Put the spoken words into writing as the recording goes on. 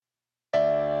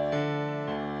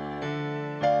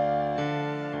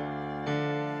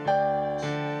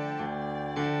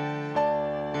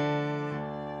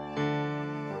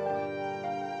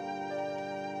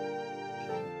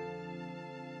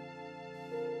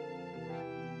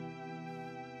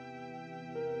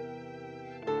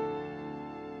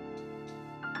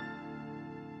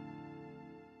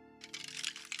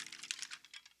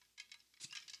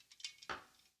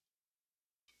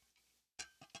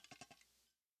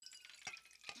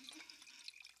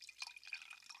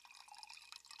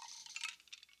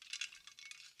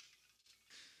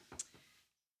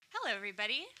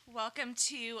everybody. Welcome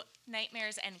to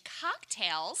Nightmares and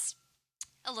Cocktails,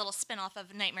 a little spinoff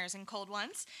of Nightmares and Cold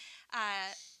Ones.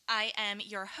 I am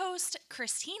your host,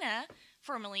 Christina,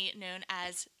 formerly known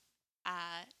as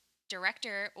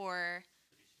director or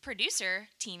producer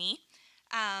Teeny.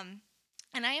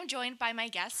 And I am joined by my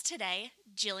guests today,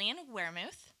 Jillian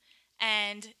Wermuth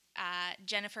and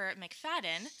Jennifer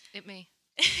McFadden. Me.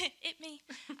 It me.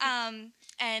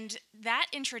 And that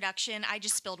introduction, I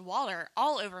just spilled water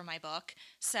all over my book.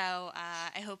 So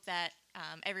I hope that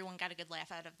everyone got a good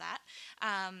laugh out of that.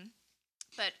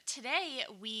 But today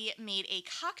we made a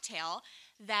cocktail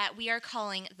that we are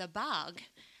calling the Bog.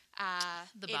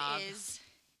 The Bog. It is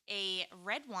a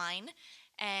red wine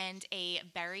and a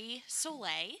berry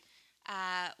soleil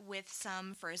with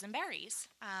some frozen berries.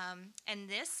 And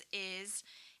this is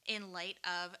in light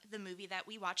of the movie that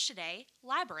we watched today,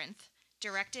 Labyrinth,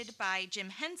 directed by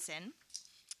Jim Henson,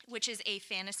 which is a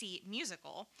fantasy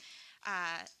musical.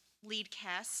 Lead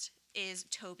cast is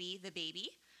Toby the baby.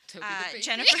 Toby the baby.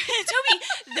 Jennifer, Toby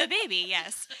the baby,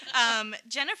 yes.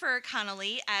 Jennifer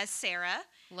Connelly as Sarah.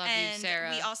 Love and you,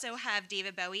 Sarah. We also have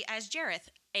David Bowie as Jareth,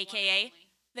 a.k.a.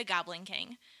 the Goblin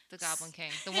King. The Goblin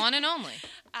King. The one and only.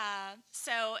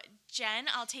 So, Jen,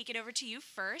 I'll take it over to you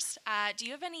first. Do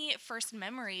you have any first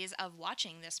memories of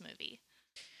watching this movie?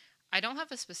 I don't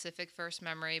have a specific first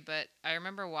memory, but I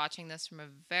remember watching this from a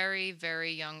very,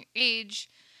 very young age,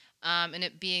 and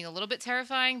it being a little bit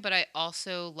terrifying, but I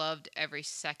also loved every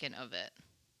second of it.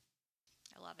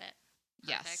 I love it.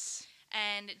 Perfect. Yes.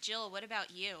 And Jill, what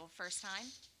about you? First time?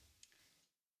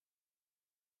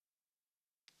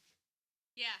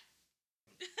 Yeah.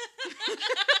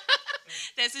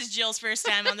 This is Jill's first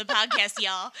time on the podcast,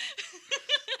 y'all.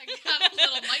 I got a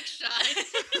little mic shy.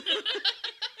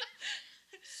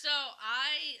 So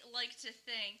I like to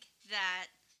think that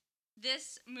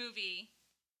this movie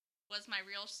was my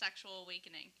real sexual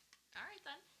awakening. All right,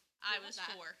 then. I was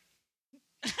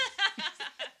 4.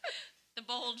 The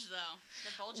bulge, though.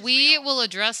 The bulge is We real. will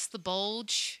address the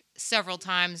bulge several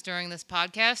times during this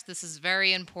podcast. This is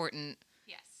very important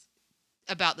Yes.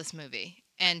 about this movie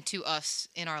and to us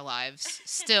in our lives,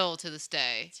 still to this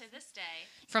day. To this day.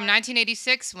 From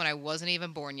 1986, when I wasn't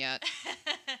even born yet.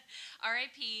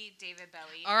 R.I.P. David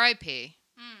Bowie. R.I.P.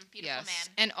 Beautiful Yes.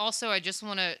 man. And also, I just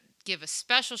want to give a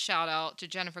special shout out to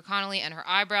Jennifer Connelly and her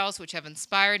eyebrows, which have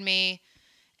inspired me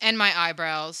and my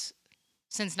eyebrows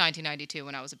since 1992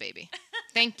 when I was a baby.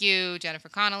 Thank you, Jennifer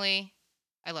Connelly.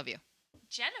 I love you.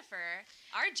 Jennifer,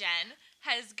 our Jen,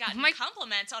 has gotten my-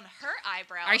 compliments on her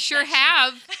eyebrows. I sure that she-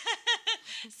 have.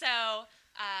 So,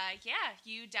 yeah,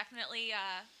 you definitely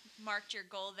marked your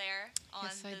goal there on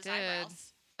Yes, I those did.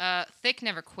 eyebrows. Thick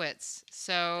never quits.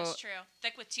 So That's true.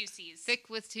 Thick with 2 C's. Thick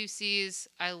with 2 C's.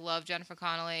 I love Jennifer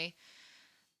Connelly.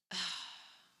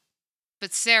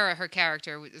 But Sarah, her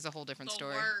character, is a whole different The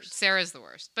story. worst. Sarah's the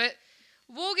worst. But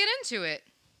we'll get into it,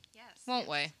 Yes. won't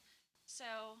we? So,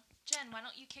 Jen, why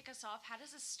don't you kick us off? How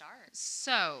does this start?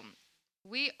 So,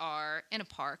 we are in a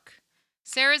park.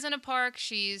 Sarah's in a park.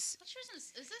 She's...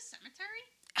 Is this cemetery?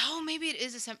 Oh, maybe it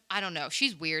is I don't know.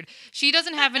 She's weird. She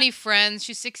doesn't have any friends.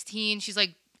 She's 16. She's,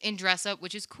 like, in dress up,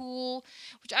 which is cool.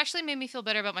 Which actually made me feel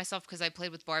better about myself because I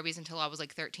played with Barbies until I was,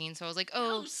 like, 13. So I was like,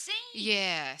 oh... Same.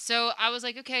 Yeah. So I was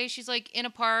like, okay, she's like in a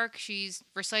park. She's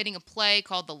reciting a play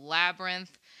called The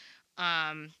Labyrinth.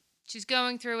 She's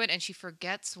going through it and she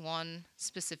forgets one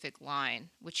specific line,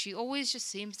 which she always just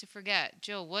seems to forget.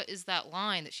 Jill, what is that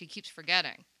line that she keeps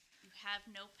forgetting? You have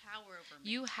no power over me.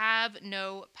 You have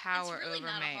no power It's really over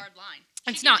not me. a hard line.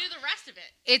 It's She can not. do the rest of it.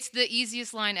 It's the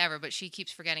easiest line ever, but she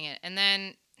keeps forgetting it. And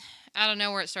then out of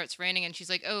nowhere it starts raining and she's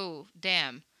like, oh,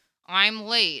 damn. I'm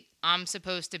late. I'm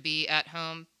supposed to be at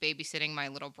home babysitting my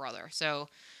little brother. So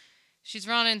she's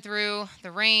running through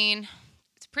the rain.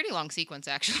 It's a pretty long sequence,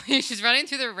 actually. She's running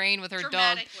through the rain with her dog.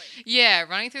 Dramatically. Yeah,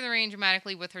 running through the rain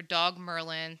dramatically with her dog,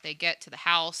 Merlin. They get to the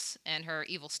house, and her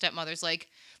evil stepmother's like,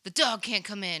 the dog can't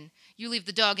come in. You leave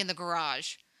the dog in the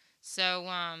garage. So,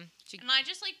 she... And I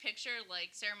just, like, picture, like,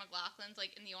 Sarah McLachlan's,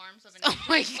 like, in the arms of an Oh,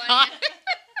 my angel God. playing.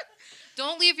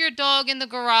 Don't leave your dog in the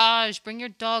garage. Bring your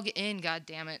dog in, God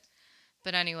damn it.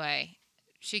 But anyway,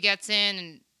 she gets in,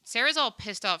 and Sarah's all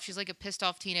pissed off. She's like a pissed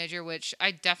off teenager, which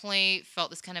I definitely felt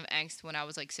this kind of angst when I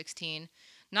was like 16.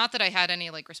 Not that I had any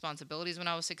like responsibilities when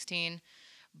I was 16,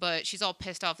 but she's all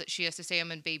pissed off that she has to stay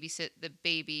home and babysit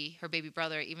her baby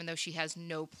brother, even though she has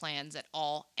no plans at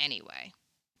all anyway.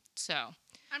 So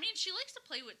I mean, she likes to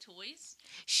play with toys.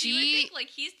 she You would think, like,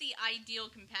 he's the ideal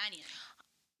companion.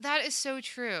 That is so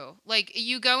true. Like,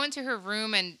 you go into her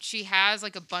room and she has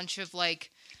like a bunch of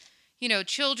like,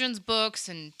 children's books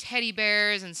and teddy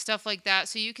bears and stuff like that.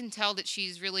 So you can tell that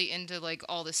she's really into like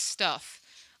all this stuff.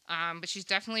 But she's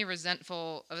definitely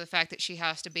resentful of the fact that she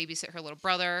has to babysit her little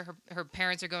brother. Her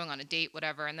parents are going on a date,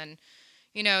 whatever. And then,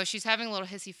 she's having a little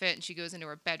hissy fit and she goes into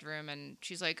her bedroom and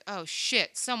she's like, oh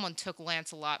shit, someone took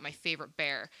Lancelot, my favorite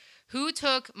bear. Who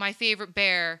took my favorite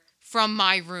bear from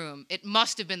my room? It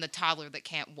must have been the toddler that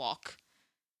can't walk.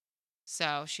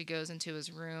 So she goes into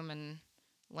his room and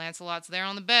Lancelot's there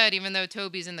on the bed, even though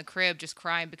Toby's in the crib just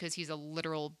crying because he's a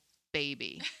literal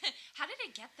baby. How did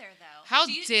it get there, though? How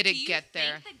did it get there?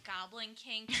 Do you think the Goblin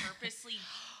King purposely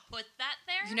put that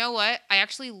there? You know what? I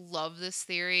actually love this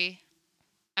theory.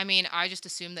 I mean, I just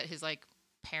assumed that his, like,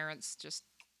 parents just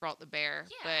brought the bear.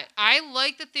 Yeah. But I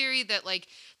like the theory that, like,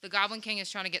 the Goblin King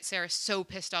is trying to get Sarah so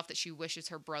pissed off that she wishes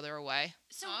her brother away.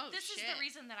 So this is the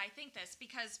reason that I think this,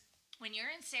 because when you're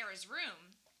in Sarah's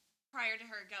room, prior to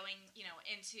her going,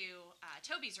 into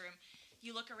Toby's room,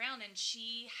 you look around and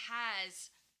she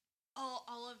has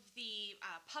all of the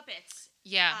puppets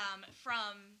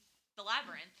from the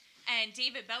Labyrinth and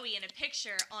David Bowie in a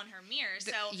picture on her mirror.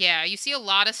 So you see a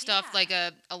lot of stuff, like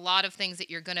a lot of things that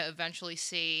you're going to eventually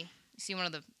see. You see one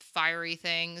of the fiery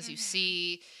things. You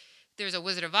see there's a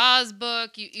Wizard of Oz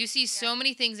book. You see so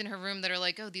many things in her room that are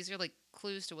like, oh, these are like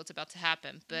clues to what's about to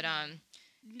happen. But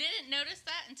didn't notice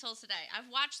that until today.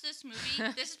 I've watched this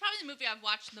movie. This is probably the movie I've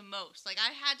watched the most. Like,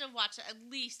 I had to watch it at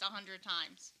least 100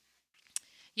 times.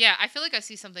 Yeah, I feel like I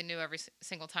see something new every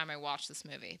single time I watch this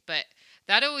movie. But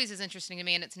that always is interesting to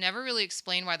me, and it's never really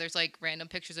explained why there's, like, random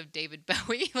pictures of David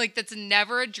Bowie. Like, that's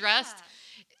never addressed.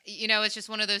 Yeah. It's just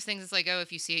one of those things. It's like, oh,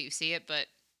 if you see it, you see it, but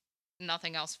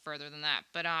nothing else further than that.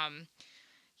 But,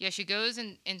 yeah, she goes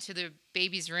into the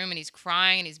baby's room and he's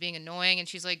crying and he's being annoying and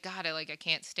she's like, God, I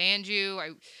can't stand you.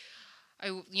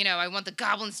 I want the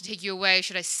goblins to take you away.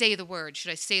 Should I say the words? Should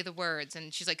I say the words?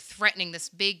 And she's like threatening this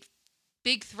big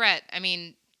threat. I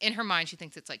mean, in her mind, she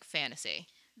thinks it's like fantasy.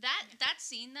 That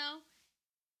scene though,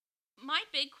 my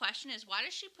big question is, why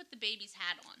does she put the baby's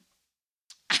hat on?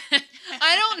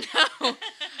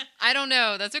 I don't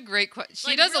know. That's a great question.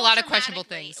 She does a lot of questionable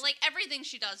things. Like, everything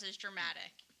she does is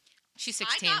dramatic. She's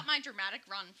 16. I got my dramatic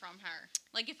run from her.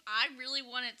 Like, if I really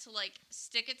wanted to, like,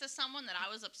 stick it to someone that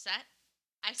I was upset,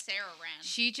 Sarah ran.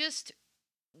 She just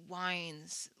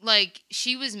whines. Like,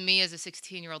 she was me as a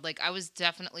 16-year-old. Like, I was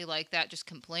definitely like that, just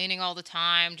complaining all the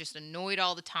time, just annoyed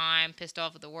all the time, pissed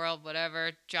off at the world,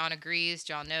 whatever. John agrees.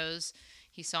 John knows.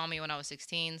 He saw me when I was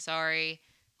 16. Sorry.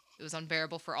 It was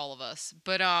unbearable for all of us.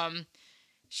 But,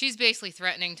 she's basically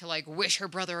threatening to, like, wish her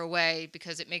brother away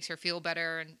because it makes her feel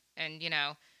better and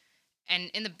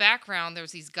And in the background,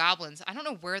 there's these goblins. I don't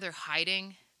know where they're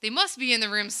hiding. They must be in the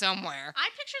room somewhere. I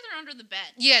picture they're under the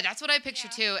bed. Yeah, that's what I picture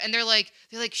too. And they're like,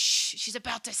 shh, she's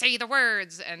about to say the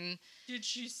words. And did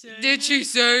she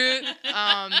say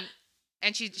it?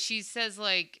 And she says,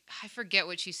 like, I forget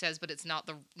what she says, but it's not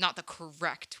the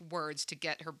correct words to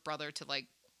get her brother to, like,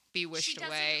 be wished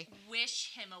away. She doesn't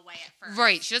wish him away at first.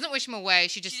 Right. She doesn't wish him away.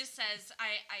 She just says,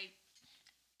 I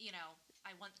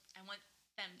want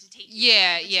them to take you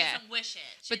yeah, away. But yeah. She doesn't wish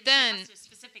it. But then she has to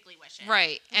specifically wish it.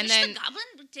 Right. And wish then the goblin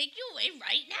would take you away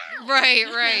right now.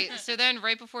 Right. So then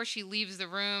right before she leaves the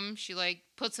room, she like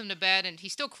puts him to bed and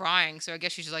he's still crying. So I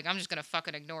guess she's just like, I'm just gonna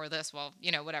fucking ignore this while,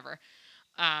 whatever.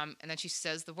 And then she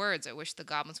says the words, I wish the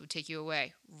goblins would take you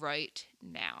away right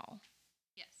now.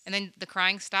 Yes. And then the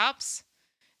crying stops.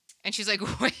 And she's like,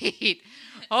 wait,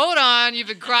 hold on. You've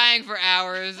been crying for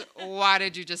hours. Why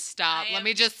did you just stop? Let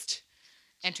me just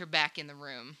enter back in the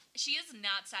room. She is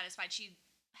not satisfied. She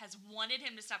has wanted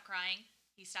him to stop crying.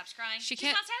 He stops crying. She's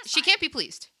not satisfied. She can't be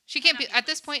pleased. She can't be at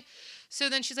this point. So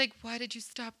then she's like, why did you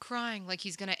stop crying? Like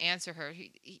he's going to answer her.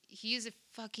 He is a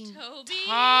fucking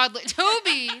toddler.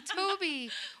 Toby,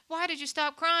 why did you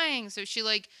stop crying? So she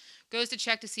like goes to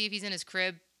check to see if he's in his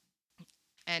crib.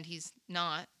 And he's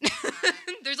not.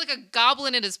 There's like a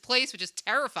goblin in his place, which is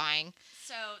terrifying.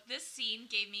 So this scene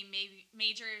gave me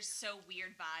major So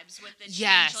Weird vibes with the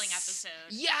Changeling episode.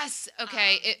 Yes.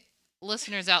 Okay.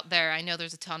 Listeners out there, I know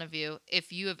there's a ton of you.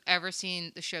 If you have ever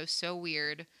seen the show So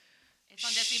Weird, it's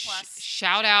on Disney Plus.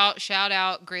 Shout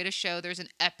out, greatest show. There's an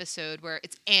episode where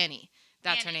it's Annie.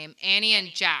 That's her name. Annie and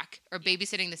Jack are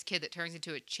babysitting this kid that turns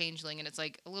into a changeling, and it's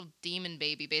like a little demon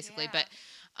baby, basically. Yeah.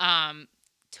 But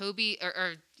Toby,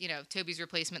 or Toby's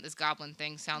replacement, this goblin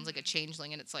thing, sounds like a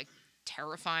changeling, and it's like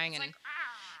terrifying. It's and like, ah.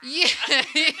 Yeah.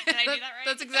 Did I do that right?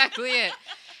 That's exactly it.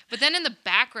 But then in the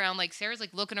background, like Sarah's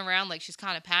like looking around, like she's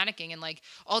kind of panicking, and like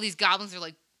all these goblins are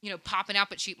like popping out,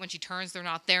 but when she turns, they're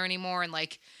not there anymore, and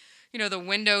like the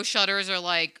window shutters are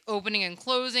like opening and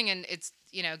closing, and it's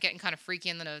getting kind of freaky.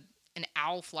 And then an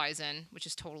owl flies in, which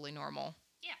is totally normal.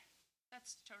 Yeah,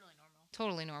 that's totally normal.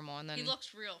 Totally normal. And then He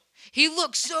looks real. he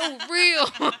looks so real.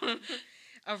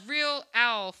 A real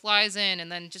owl flies in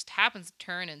and then just happens to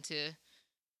turn into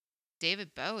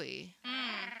David Bowie.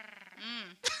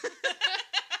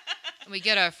 We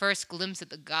get our first glimpse at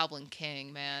the Goblin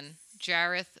King, man.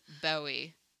 Jareth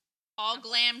Bowie. All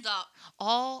glammed up.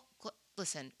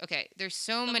 Listen, okay, there's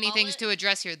so The many things mullet? to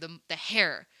address here. The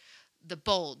hair, the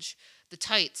bulge, the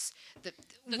tights, the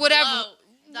The whatever. glow,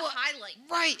 the What- highlight.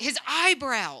 Right, his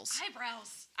eyebrows.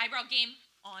 Eyebrow game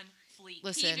on fleek.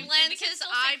 Listen. He And blends the kids his still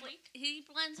eye. say fleek. He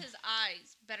blends his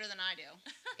eyes better than I do.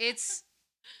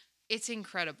 It's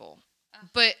incredible.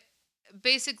 But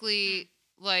basically,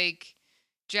 like,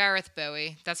 Jareth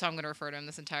Bowie, that's how I'm going to refer to him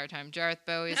this entire time. Jareth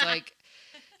Bowie's like,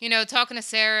 talking to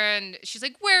Sarah, and she's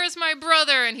like, "Where is my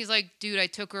brother?" And he's like, "Dude, I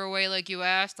took her away like you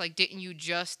asked. Like, didn't you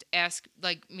just ask,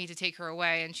 like, me to take her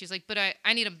away?" And she's like, "But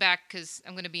I need him back because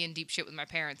I'm going to be in deep shit with my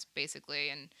parents, basically."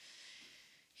 And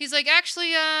he's like,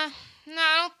 "Actually, no,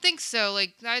 I don't think so.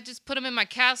 Like, I just put him in my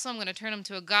castle. I'm going to turn him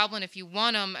to a goblin. If you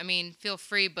want him, I mean, feel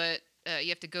free, but you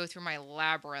have to go through my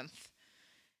labyrinth."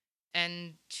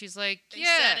 And she's like, They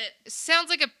 "Yeah, said it. sounds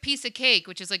like a piece of cake,"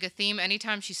 which is like a theme.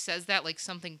 Anytime she says that, like,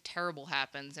 something terrible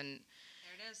happens. And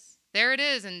There it is. there it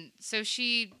is. And so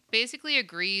she basically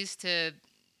agrees to,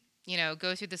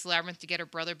 go through this labyrinth to get her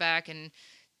brother back. And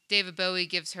David Bowie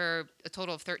gives her a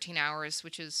total of 13 hours,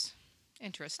 which is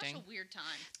interesting. Such a weird time.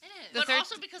 It is. The But thir-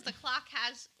 also because the clock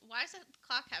has. Why does the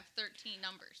clock have 13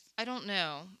 numbers? I don't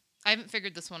know. I haven't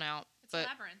figured this one out. It's a But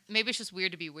labyrinth. maybe it's just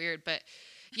weird to be weird. But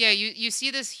yeah, you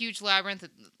see this huge labyrinth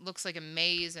that looks like a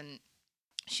maze, and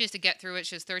she has to get through it.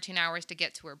 She has 13 hours to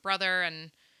get to her brother,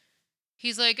 and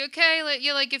he's like, "Okay,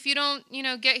 like if you don't,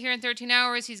 get here in 13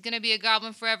 hours, he's gonna be a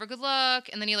goblin forever. Good luck."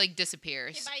 And then he like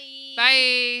disappears. Okay,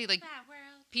 Bye. Like Ah, where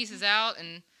else? pieces out,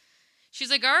 and she's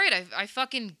like, "All right, I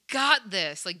fucking got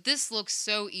this. Like, this looks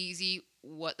so easy.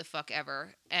 What the fuck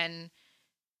ever?" And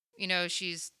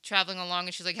she's traveling along,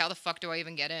 and she's like, "How the fuck do I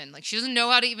even get in?" Like, she doesn't know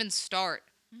how to even start.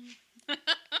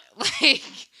 Like,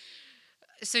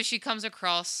 so she comes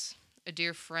across a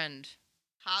dear friend,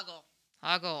 Hoggle.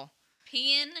 Hoggle.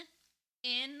 Peeing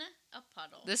in a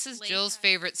puddle. This is Late Jill's night.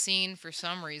 favorite scene for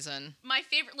some reason. My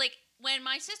favorite, like, when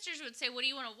my sisters would say, "What do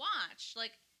you want to watch?"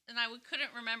 Like, and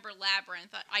couldn't remember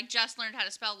Labyrinth. I just learned how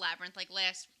to spell Labyrinth, like,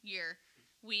 last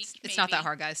week. It's not that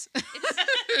hard, guys.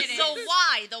 It So is.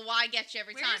 the Y gets you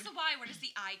every Where time. does the Y? Where does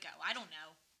the I go? I don't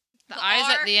know. The I's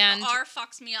R, at the end, The R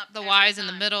fucks me up. the every Y's in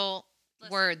the time. middle.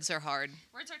 Listen. Words are hard.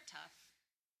 Words are tough.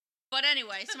 But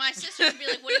anyway, so my sister would be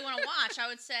like, "What do you want to watch?" I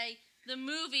would say the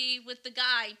movie with the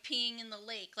guy peeing in the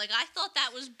lake. Like, I thought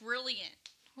that was brilliant.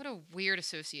 What a weird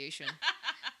association.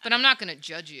 But I'm not going to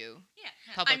judge you Yeah.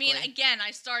 publicly. I mean, again,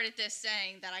 I started this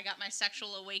saying that I got my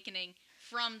sexual awakening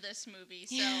from this movie.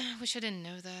 So Yeah, I wish I didn't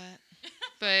know that.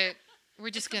 But we're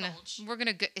just the gonna bulge. we're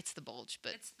gonna go. It's the bulge,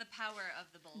 but It's the power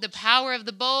of the bulge. the power of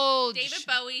the bulge. David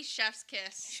Bowie, Chef's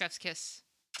Kiss. Chef's kiss,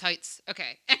 tights.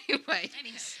 Okay. Anyway,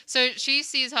 Anywho. so she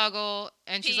sees Huggle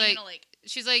and Peeing in a lake.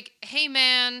 she's like, "Hey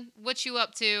man, what you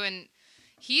up to?" And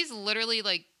he's literally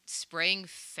like spraying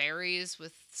fairies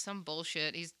with some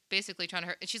bullshit. He's basically trying to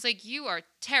hurt. And she's like, "You are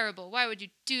terrible. Why would you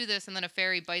do this?" And then a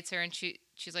fairy bites her, and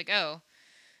she's like, "Oh,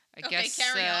 Okay,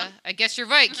 carry on." I guess you're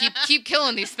right. Keep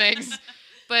killing these things."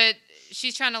 But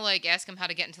she's trying to like ask him how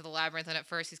to get into the labyrinth, and at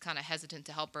first he's kind of hesitant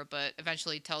to help her, but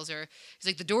eventually tells her, he's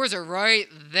like, "The doors are right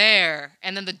there,"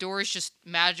 and then the doors just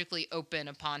magically open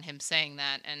upon him saying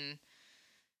that, and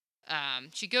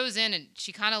she goes in and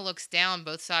she kind of looks down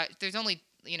both sides. There's only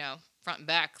front and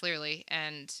back clearly,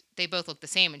 and they both look the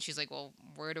same, and she's like, "Well,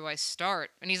 where do I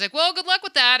start?" And he's like, "Well, good luck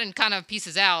with that," and kind of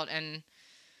pieces out, and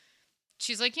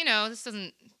she's like, this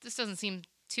doesn't seem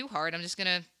too hard. I'm just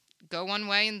gonna go one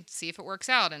way and see if it works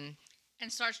out. And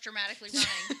And starts dramatically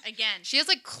running again. she has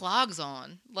like clogs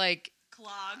on, like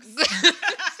Clogs.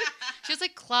 she has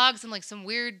like clogs and like some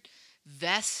weird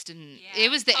vest, and Yeah.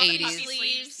 it was the Puffy 80s.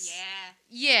 sleeves. Yeah.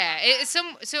 Yeah,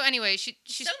 so anyway, she's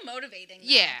So motivating. though.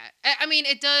 yeah. I mean,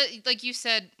 it does, like you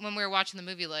said when we were watching the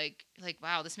movie, like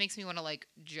wow, this makes me want to like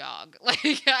jog. Like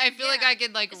I feel like Yeah. I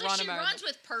could like It's run like she around. runs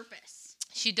with purpose.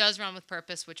 She does run with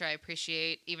purpose, which I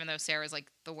appreciate, even though Sarah's like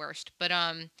the worst. But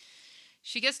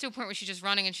she gets to a point where she's just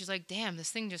running and she's like, "Damn, this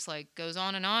thing just like goes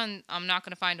on and on. I'm not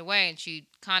gonna find a way." And she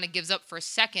kind of gives up for a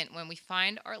second when we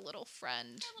find our little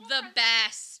friend, The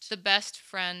best. the best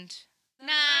friend,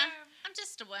 Nah, I'm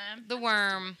just a worm. the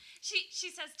worm. She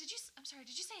says, I'm sorry,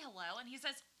 did you say hello? And he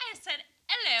says, I said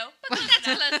hello. But that's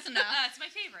close enough. It's my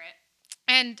favorite.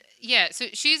 And yeah, so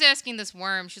she's asking this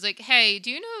worm. She's like, "Hey,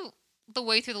 do you know the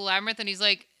way through the labyrinth?" And he's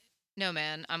like, no,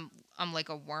 man, I'm like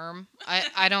a worm.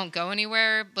 I don't go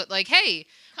anywhere. But like, hey,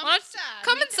 Come why not inside.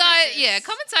 come meet the inside. missus. Yeah,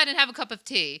 come inside and have a cup of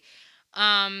tea.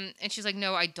 And she's like,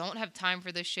 no, I don't have time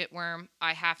for this shit worm.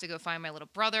 I have to go find my little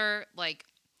brother. Like,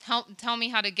 tell me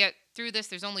how to get through this.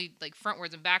 There's only like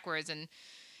frontwards and backwards. And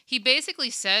he basically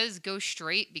says go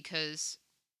straight because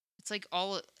it's like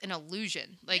all an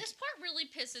illusion. Like, This part really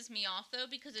pisses me off though,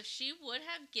 because if she would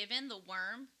have given the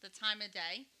worm the time of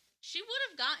day, she would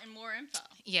have gotten more info.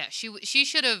 yeah, she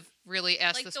should have really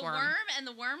asked Like this the worm. worm and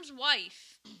the worm's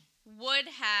wife would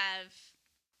have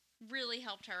really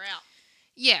helped her out.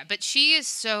 Yeah, but she is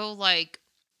so like,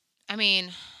 I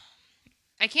mean,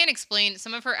 I can't explain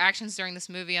some of her actions during this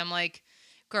movie. I'm like,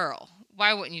 girl,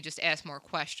 why wouldn't you just ask more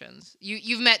questions?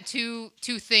 You've met two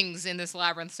things in this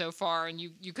labyrinth so far, and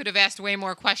you could have asked way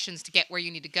more questions to get where you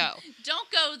need to go.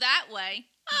 Don't go that way.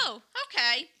 Oh,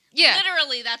 okay. Yeah,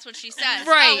 Literally, that's what she says.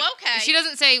 right. Oh, okay. She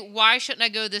doesn't say why shouldn't I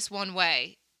go this one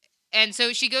way. And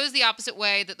so she goes the opposite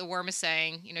way that the worm is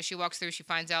saying. You know, she walks through, she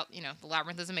finds out, you know, the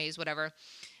labyrinth is a maze, whatever.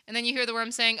 And then you hear the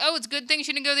worm saying, oh, it's a good thing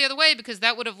she didn't go the other way because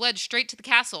that would have led straight to the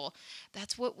castle.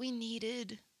 That's what we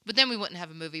needed. But then we wouldn't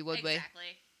have a movie, would we? Exactly.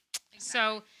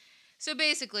 So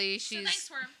basically, So she's...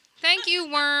 thanks, worm. Thank you,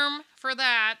 worm, for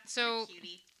that. So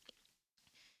Cutie.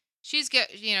 she's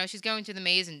going through the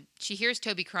maze and she hears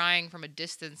Toby crying from a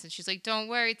distance. And she's like, don't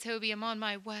worry, Toby, I'm on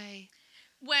my way.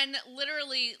 When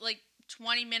literally, like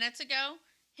 20 minutes ago,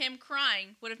 him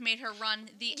crying would have made her run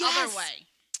the Yes. other way.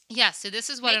 Yeah, so this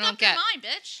is what Make I don't up get. your mind,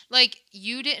 bitch. Like,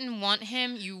 you didn't want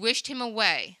him. You wished him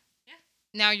away. Yeah.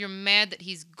 Now you're mad that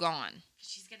he's gone.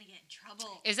 She's gonna get in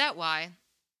trouble. Is that why?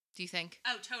 Do you think?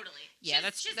 Oh, totally. Yeah,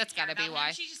 that's gotta be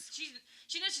why.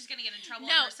 She knows she's gonna get in trouble.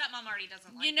 No. And her stepmom already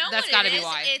doesn't like You know her. That's what gotta it be is?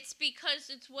 why. It's because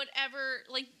it's whatever.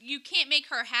 Like, you can't make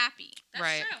her happy. That's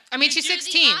Right. true. I mean, You she's do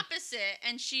 16. the opposite,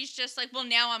 and she's just like, well,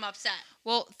 now I'm upset.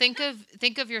 Well, think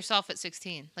of yourself at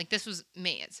 16. Like, this was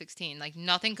me at 16. Like,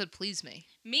 nothing could please me.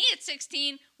 Me at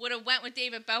 16 would have went with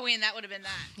David Bowie, and that would have been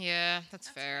that. Yeah, that's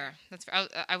fair. fair. That's fair.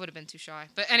 I would have been too shy.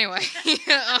 But anyway.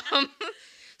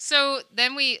 So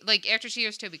then we, like, after she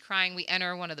hears Toby crying, we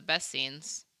enter one of the best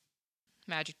scenes.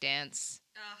 Magic Dance.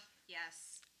 Oh,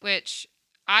 yes. Which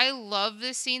I love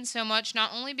this scene so much,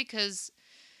 not only because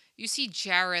you see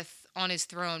Jareth on his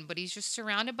throne, but he's just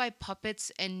surrounded by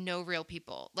puppets and no real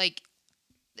people. Like,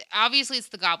 obviously it's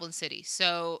the Goblin City,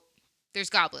 so there's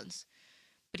goblins.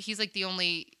 But he's like the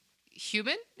only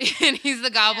human, and he's the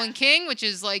Goblin Yeah. King, which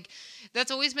is like, that's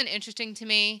always been interesting to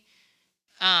me.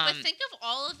 But think of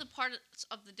all of the parts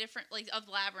of the different, like, of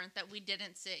Labyrinth that we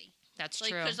didn't see. That's Like,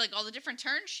 true. because, like, all the different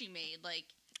turns she made. Like,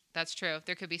 That's true.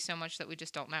 There could be so much that we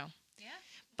just don't know. Yeah.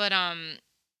 But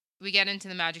we get into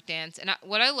the Magic Dance, and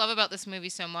what I love about this movie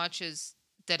so much is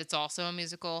that it's also a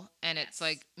musical, and it's Yes.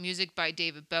 like music by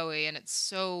David Bowie, and it's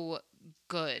so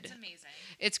good. It's amazing.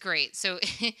 It's great. So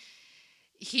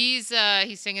he's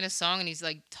singing a song, and he's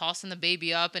like tossing the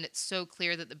baby up, and it's so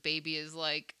clear that the baby is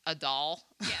like a doll.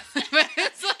 Yes. But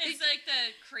it's like, It's like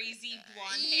the crazy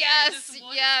blonde hair. yes, Just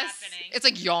what is yes. happening? It's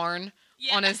like yarn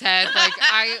Yeah. on his head. Like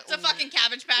it's a fucking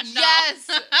Cabbage Patch doll. Yes.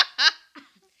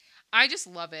 I just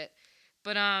love it.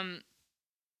 But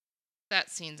that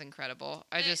scene's incredible.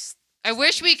 I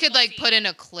wish we could beautiful like scene. put in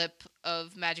a clip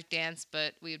of Magic Dance,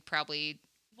 but we would probably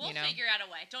We'll you know. figure out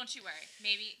a way. Don't you worry.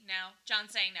 Maybe no.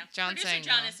 John's saying no. John's Producer saying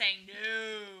John no. is saying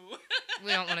no.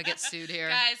 we don't want to get sued here.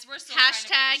 Guys, we're still Hashtag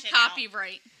trying to figure shit out.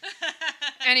 copyright.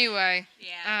 Anyway,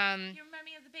 Yeah. You remind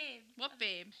me of the babe. What,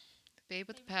 babe? babe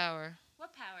with the power.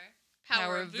 What power?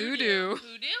 Power of voodoo.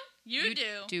 Voodoo? You do.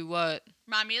 Do what?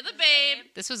 Remind me of the babe.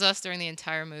 This was us during the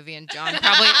entire movie, and John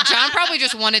probably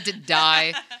just wanted to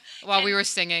die while we were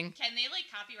singing. Can they like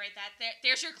copyright that?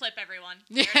 There's your clip, everyone.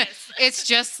 There it is. It's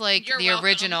just like You're the welcome.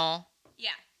 original. Yeah.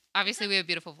 Obviously, we have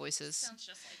beautiful voices. Sounds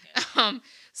just like it.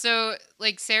 So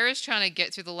like Sarah's trying to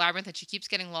get through the labyrinth and she keeps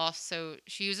getting lost. So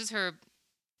she uses her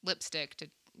lipstick to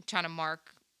try to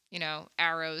mark,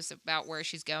 arrows about where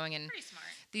she's going. And Pretty smart.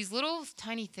 these little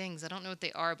tiny things, I don't know what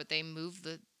they are, but they move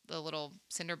the little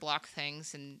cinder block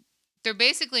things, and they're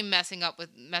basically messing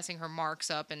her marks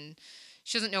up, and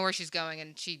she doesn't know where she's going,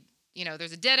 and she,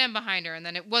 there's a dead end behind her, and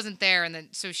then it wasn't there, and then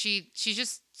so she's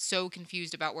just so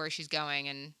confused about where she's going,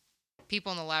 and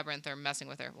people in the labyrinth are messing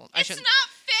with her. Well, It's not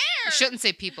fair. shouldn't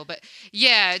say people, but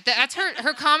yeah, that's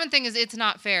her common thing is it's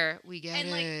not fair. We get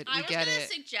And like, it. I We was get gonna it.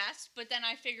 suggest, but then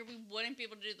I figured we wouldn't be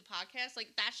able to do the podcast. Like,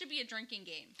 that should be a drinking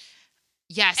game.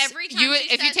 Yes. Every time she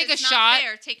if you says take a it's shot, not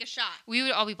fair, take a shot. we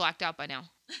would all be blacked out by now.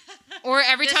 Or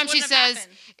every This time she wouldn't have says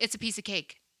happened. it's a piece of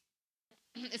cake.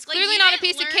 It's Like, clearly you not a didn't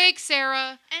piece of learn- cake,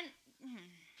 Sarah. And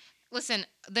Listen,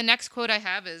 the next quote I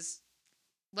have is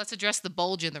let's address the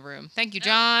bulge in the room. Thank you,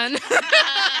 John.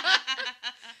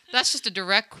 That's just a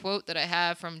direct quote that I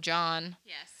have from John.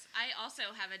 Yes, I also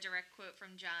have a direct quote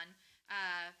from John.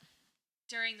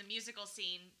 During the musical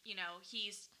scene,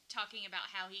 he's talking about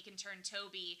how he can turn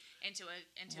Toby into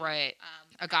right.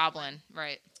 A goblin.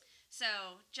 Right. So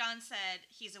John said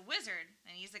he's a wizard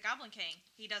and he's a goblin king.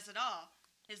 He does it all.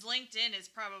 His LinkedIn is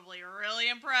probably really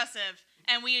impressive,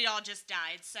 and we all just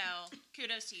died. So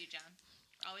kudos to you, John.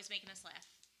 Always making us laugh.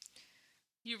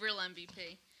 You real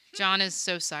MVP. John is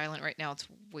so silent right now. It's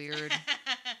weird.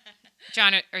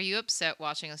 John, are you upset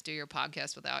watching us do your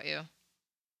podcast without you?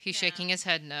 He's shaking his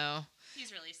head no.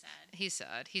 He's really sad. He's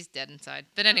sad. He's dead inside.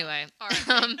 But anyway,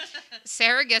 Right.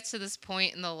 Sarah gets to this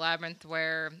point in the labyrinth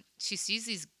where she sees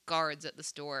these guards at the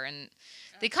store, and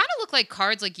they kind of look like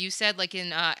cards, like you said, like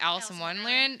in Alice in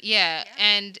Wonderland. Yeah.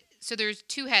 And so there's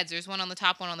two heads. There's one on the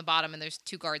top, one on the bottom, and there's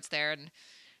two guards there, and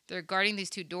they're guarding these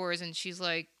two doors. And she's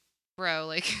like, "Bro,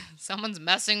 like someone's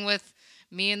messing with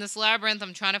me in this labyrinth.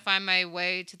 I'm trying to find my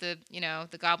way to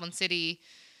the Goblin City.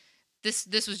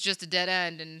 This was just a dead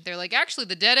end." And they're like, "Actually,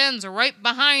 the dead ends are right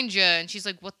behind you." And she's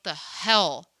like, "What the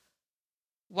hell?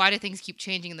 Why do things keep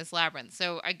changing in this labyrinth?"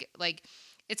 So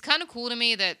it's kind of cool to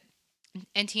me that,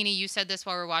 and Tina, you said this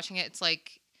while we were watching it. It's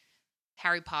like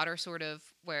Harry Potter sort of,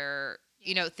 where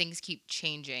things keep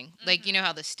changing. Mm-hmm. Like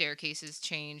how the staircases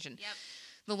change, and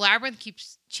the labyrinth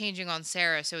keeps changing on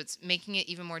Sarah. So it's making it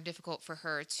even more difficult for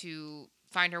her to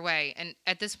find her way. And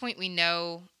at this point, we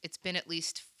know it's been at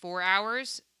least 4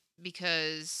 hours.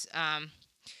 Because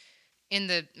in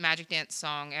the Magic Dance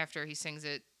song, after he sings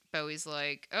it, Bowie's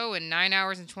like, "Oh, in 9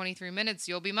 hours and 23 minutes,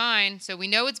 you'll be mine." So we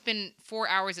know it's been 4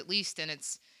 hours at least, and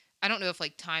I don't know if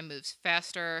like time moves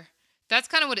faster. That's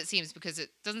kind of what it seems, because it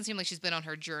doesn't seem like she's been on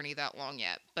her journey that long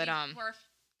yet. But we're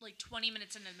like 20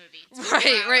 minutes into the movie.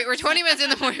 Right. We're 20 minutes in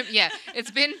the movie. Yeah,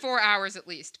 it's been 4 hours at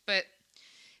least. But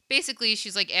basically,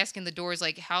 she's like asking the doors,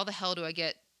 like, "How the hell do I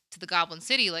get to the Goblin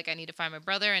City? Like, I need to find my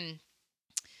brother." And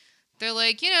they're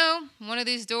like, one of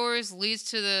these doors leads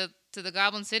to the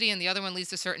Goblin City, and the other one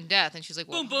leads to certain death. And she's like,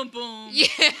 "Well, boom, boom, boom."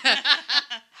 Yeah.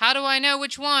 How do I know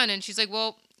which one? And she's like,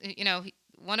 "Well,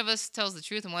 one of us tells the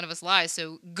truth and one of us lies.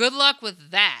 So good luck with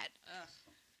that." Ugh.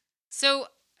 So,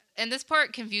 and this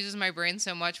part confuses my brain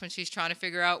so much when she's trying to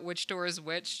figure out which door is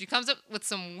which. She comes up with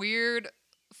some weird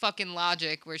fucking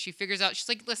logic where she figures out, she's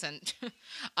like, "Listen,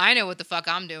 I know what the fuck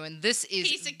I'm doing. This is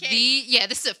piece of cake.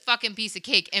 This is a fucking piece of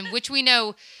cake." And which we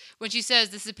know, when she says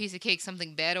this is a piece of cake,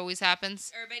 something bad always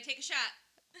happens. Everybody take a shot.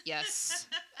 Yes.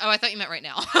 Oh, I thought you meant right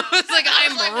now. I was like,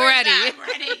 I'm ready.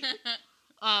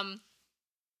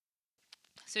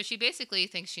 So she basically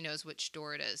thinks she knows which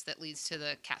door it is that leads to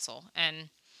the castle. And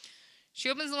she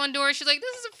opens the one door. She's like,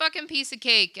 "This is a fucking piece of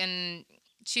cake." And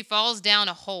she falls down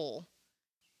a hole.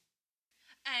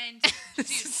 And dude,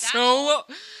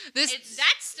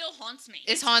 that still haunts me.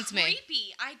 It haunts me.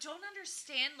 Creepy. I don't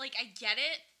understand. Like, I get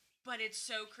it, but it's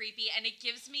so creepy, and it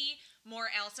gives me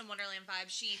more Alice in Wonderland vibes.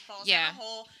 She falls in a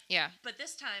hole. Yeah. But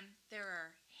this time there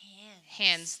are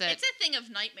hands that. It's a thing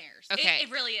of nightmares. Okay. It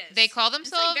really is. They call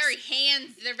themselves. They're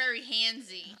very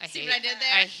handsy. See what I did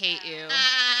there? I hate you.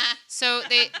 So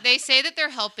they say that they're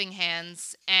helping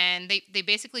hands, and they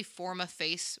basically form a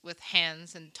face with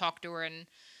hands and talk to her, and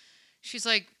she's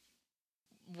like,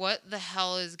 "What the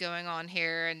hell is going on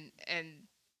here?" And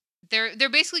they're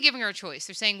basically giving her a choice.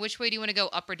 They're saying, "Which way do you want to go,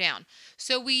 up or down?"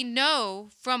 So we know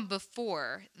from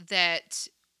before that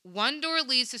one door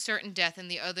leads to certain death and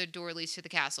the other door leads to the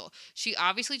castle. She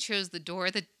obviously chose the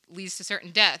door that leads to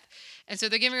certain death. And so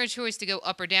they're giving her a choice to go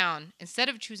up or down. Instead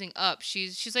of choosing up,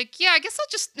 she's like, "Yeah, I guess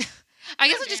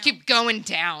I'll just keep going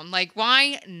down. Like,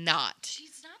 why not?"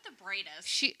 She's not the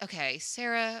brightest. Okay,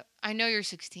 Sarah, I know you're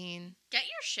 16. Get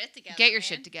your shit together. Get your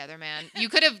shit together, man. You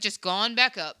could have just gone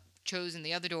back up, chosen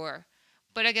the other door.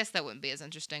 But I guess that wouldn't be as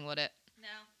interesting, would it?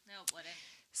 No, it wouldn't.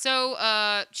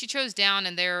 So she chose down,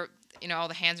 and they're, all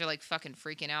the hands are like fucking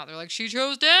freaking out. They're like, "She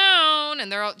chose down,"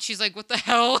 and she's like, "What the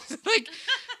hell?" Like,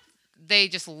 they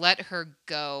just let her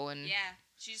go, and yeah,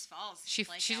 she just falls. She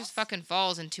just fucking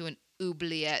falls into an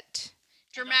oubliette.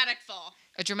 Dramatic fall.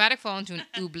 A dramatic fall into an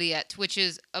oubliette, which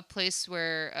is a place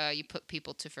where you put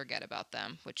people to forget about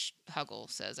them, which Huggle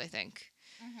says, I think.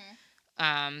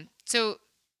 Mm-hmm. So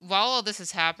while all this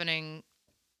is happening,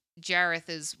 Jareth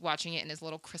is watching it in his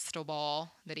little crystal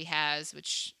ball that he has,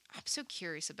 which I'm so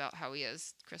curious about how he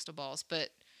has crystal balls, but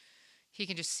he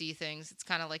can just see things. It's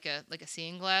kind of like a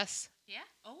seeing glass. Yeah.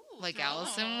 Oh. Like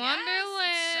Alice in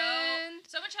Wonderland.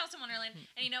 So much Alice in Wonderland.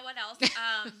 And you know what else?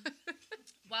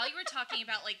 While you were talking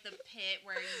about like the pit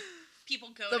where people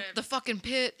go to the fucking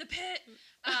pit. The pit.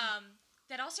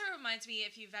 That also reminds me,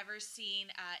 if you've ever seen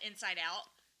Inside Out,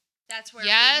 That's where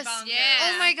Yes. Bing Bong Yeah. goes.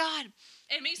 Oh my god.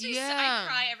 It makes me Yeah. I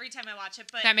cry every time I watch it,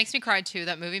 but That makes me cry too.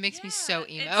 That movie makes me so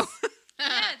yeah, emo.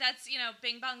 yeah, that's,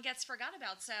 Bing Bong gets forgotten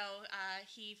about, so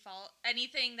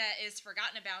anything that is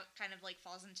forgotten about kind of like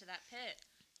falls into that pit.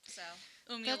 So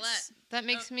That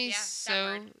makes me yeah, that so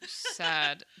word.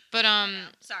 sad. But I know.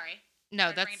 Sorry. no,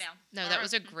 Tried to bring it down. no, that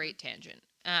was a great tangent.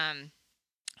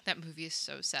 That movie is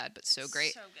so sad but so It's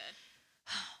great. So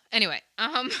good. Anyway,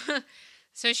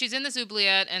 so she's in this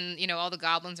oubliette, and all the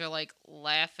goblins are like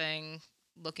laughing,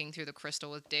 looking through the crystal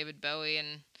with David Bowie,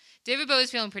 and David Bowie's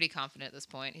feeling pretty confident at this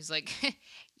point. He's like,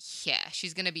 yeah,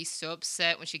 she's gonna be so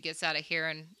upset when she gets out of here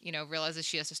and realizes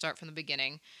she has to start from the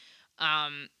beginning.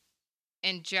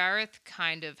 And Jareth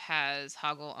kind of has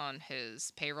Huggle on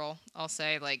his payroll. I'll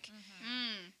say, like,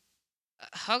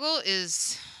 Huggle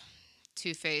is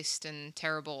two-faced and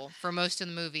terrible for most of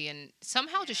the movie, and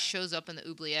somehow just shows up in the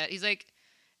oubliette. He's like,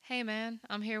 "Hey, man,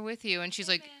 I'm here with you," and she's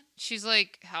Hey, like,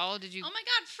 man. "How did you?" Oh my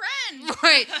god, friend!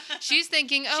 Right? She's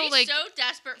thinking, "Oh, She's like, so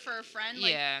desperate for a friend.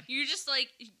 Like, yeah, you just like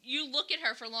you look at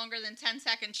her for longer than 10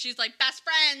 seconds. She's like best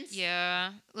friends.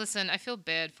 yeah." Listen, I feel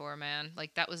bad for her, man.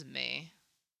 Like, that was me.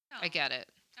 Oh, I get it.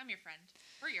 I'm your friend.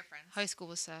 We're your friends. High school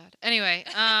was sad. Anyway,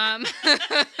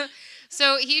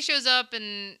 so he shows up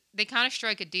and they kind of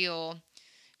strike a deal.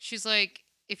 She's like,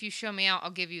 "If you show me out, I'll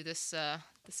give you this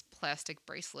this plastic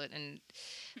bracelet." And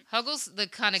Huggle's the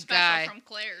kind of Special guy. from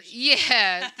Claire's.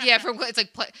 Yeah, it's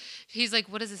like he's like,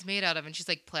 "What is this made out of?" And she's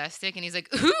like, "Plastic." And he's like,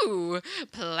 "Ooh,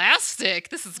 plastic.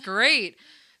 This is great."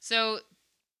 So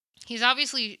he's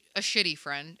obviously a shitty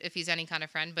friend, if he's any kind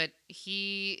of friend, but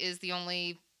he is the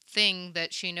only thing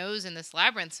that she knows in this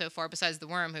labyrinth so far, besides the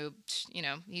worm, who,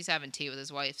 he's having tea with his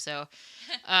wife. So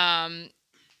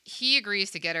he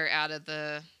agrees to get her out of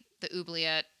the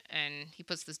oubliette, and he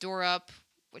puts this door up,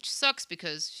 which sucks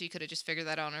because she could have just figured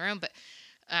that out on her own. But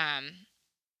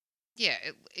yeah,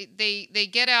 they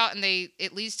get out, and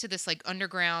it leads to this like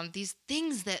underground, these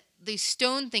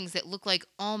stone things that look like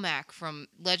Almac from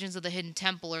Legends of the Hidden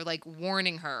Temple are like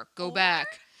warning her, go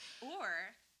back. Or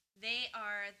they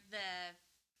are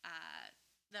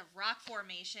the rock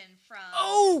formation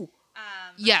from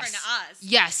Yes. Return to Oz.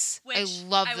 Yes. Which I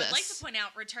love this. I would like to point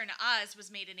out Return to Oz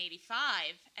was made in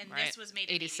 85 and Right. this was made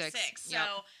in 86. So Yep.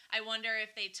 I wonder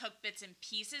if they took bits and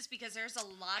pieces because there's a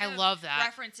lot I of love that.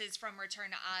 references from Return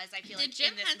to Oz. I feel Did like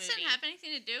Jim in this Henson movie. have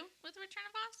anything to do with Return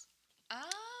of Oz?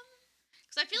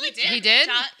 Because I feel He like did. He did?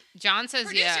 John- John says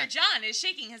Producer yeah. John is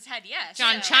shaking his head yes.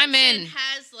 John, So- chime in. Henson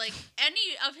has like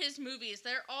any of his movies,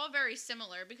 they're all very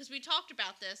similar because we talked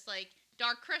about this, like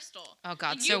Dark Crystal. Oh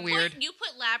God, Like, so weird. You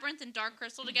put Labyrinth and Dark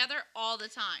Crystal together all the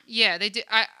time. Yeah, they do.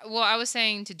 I was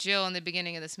saying to Jill in the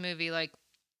beginning of this movie, like,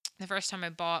 the first time I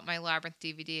bought my Labyrinth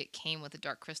DVD, it came with a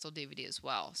Dark Crystal DVD as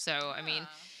well. So I mean,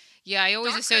 yeah, I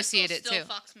always Dark associate Crystal it still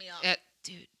too. fucks me up.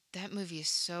 Dude, that movie is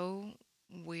so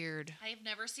weird. I have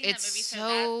never seen It's that movie, so so-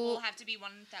 that will have to be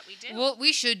one that we do. Well,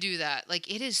 we should do that. Like,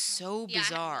 it is so Yeah, I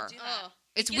bizarre. will do that. Oh,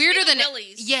 It's gives me weirder the than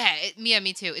willies. yeah,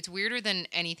 me too. It's weirder than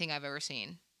anything I've ever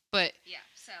seen. But Yeah,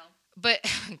 so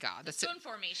God, the that's stone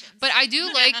formations. But I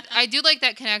do like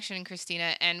that connection,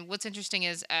 Christina. And what's interesting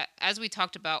is, as we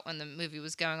talked about when the movie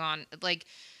was going on, like,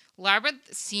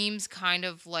 Labyrinth seems kind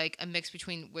of like a mix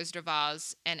between Wizard of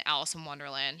Oz and Alice in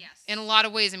Wonderland. Yes. In a lot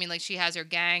of ways. I mean, like, she has her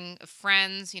gang of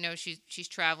friends. She's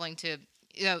traveling to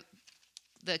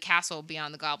the castle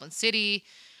beyond the Goblin City.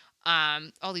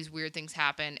 All these weird things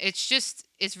happen.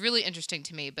 It's really interesting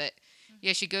to me. But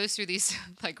yeah, she goes through these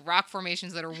like rock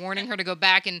formations that are warning her to go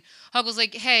back, and Huggle's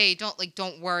like, "Hey,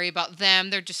 don't worry about them.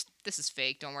 This is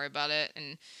fake. Don't worry about it."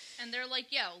 And And they're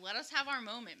like, yo, let us have our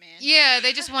moment, man. yeah,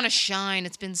 they just want to shine.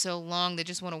 It's been so long. They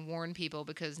just want to warn people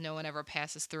because no one ever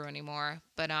passes through anymore.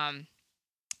 But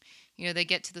they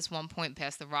get to this one point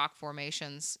past the rock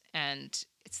formations, and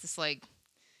it's this like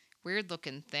weird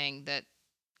looking thing that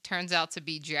turns out to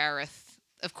be Jareth.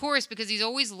 Of course, because he's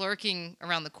always lurking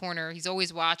around the corner. He's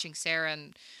always watching Sarah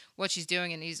and what she's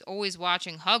doing, and he's always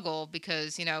watching Huggle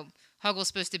because, Huggle's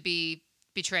supposed to be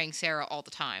betraying Sarah all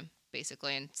the time,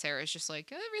 basically. And Sarah's just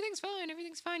like, everything's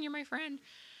fine, you're my friend.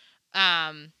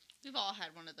 We've all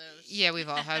had one of those. Yeah, we've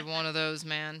all had one of those,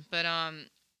 man. But,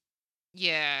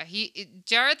 yeah,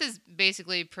 Jareth is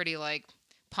basically pretty, like,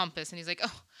 pompous, and he's like,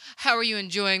 "Oh, how are you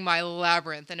enjoying my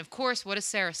labyrinth?" And, of course, what does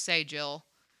Sarah say, Jill?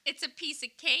 It's a piece of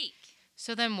cake.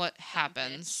 So then what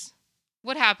happens?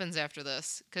 What happens after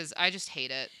this? Because I just hate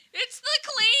it. It's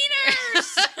the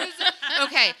cleaners.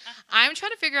 Okay, I'm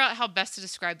trying to figure out how best to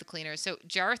describe the cleaners. So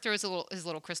Jareth throws his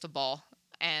little crystal ball,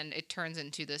 and it turns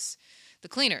into the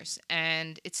cleaners.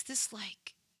 And it's this,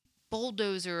 like,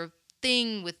 bulldozer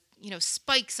thing with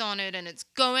spikes on it, and it's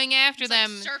going after It's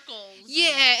them. like circles.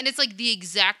 Yeah, and it's like the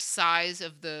exact size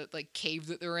of the like cave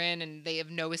that they're in, and they have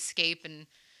no escape, and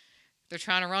they're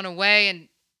trying to run away, and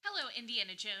Hello,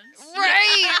 Indiana Jones.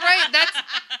 right.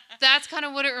 That's kind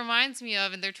of what it reminds me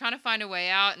of, and they're trying to find a way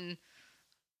out, and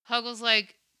Huggle's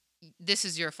like, "This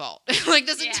is your fault." Like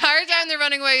this entire time they're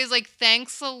running away, he's like,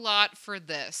 "Thanks a lot for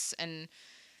this," and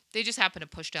they just happen to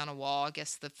push down a wall. I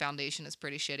guess the foundation is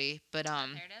pretty shitty, but There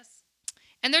it is.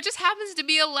 and there just happens to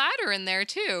be a ladder in there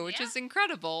too, which is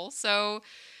incredible. So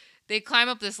they climb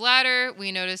up this ladder.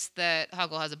 We notice that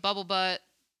Huggle has a bubble butt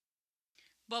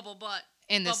Bubble butt.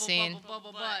 in this scene.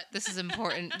 Bubble butt. This is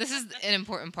important. This is an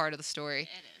important part of the story.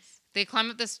 It is. They climb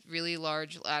up this really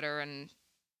large ladder and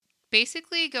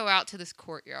basically go out to this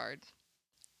courtyard.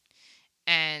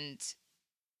 And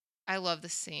I love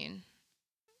this scene.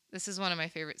 This is one of my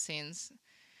favorite scenes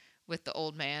with the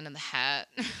old man and the hat.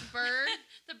 Bird.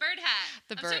 The bird hat.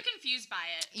 The I'm bird. so confused by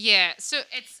it. Yeah, so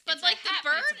But it's like a the hat,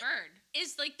 but it's a bird- bird.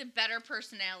 Is like the better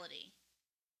personality.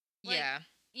 Like, yeah.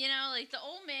 Like the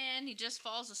old man, he just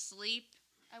falls asleep.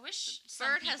 I wish Bird some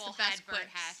has people the best had bird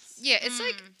quips. hats. Yeah, it's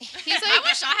like he's I like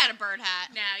wish I had a bird hat.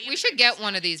 No, you we have should bird get personality.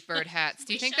 one of these bird hats.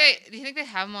 Do you We think should. do you think they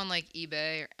have them on like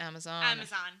eBay or Amazon?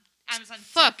 Amazon.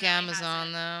 Fuck definitely has Amazon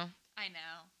it. though. I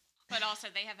know. But also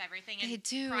they have everything in They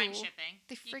do. prime shipping.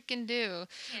 They You freaking do.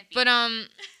 can't beat But that.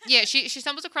 yeah, she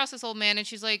stumbles across this old man and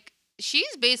she's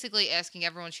basically asking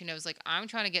everyone she knows, like, I'm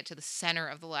trying to get to the center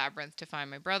of the labyrinth to find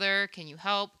my brother. Can you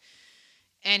help?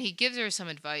 And he gives her some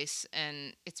advice,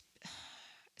 and it's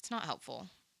not helpful.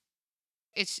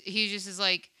 He just is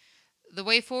like, the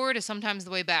way forward is sometimes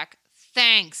the way back.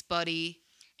 Thanks, buddy.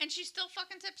 And she still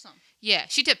fucking tips him. Yeah,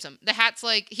 she tips him. The hat's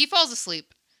like, he falls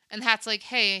asleep, and the hat's like,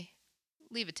 hey,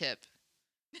 leave a tip.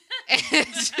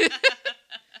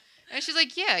 And she's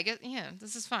like, yeah,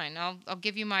 this is fine. I'll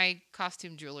give you my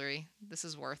costume jewelry. This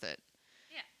is worth it.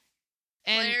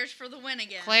 Yeah. And Claire's for the win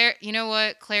again. Claire, you know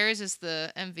what? Claire's is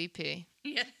the MVP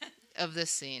Yeah. of this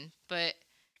scene. But,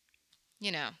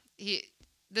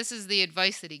 this is the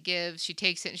advice that he gives. She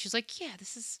takes it and she's like, yeah,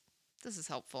 this is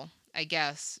helpful. I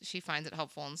guess she finds it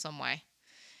helpful in some way.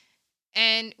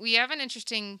 And we have an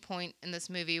interesting point in this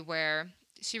movie where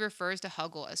she refers to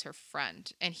Huggle as her friend.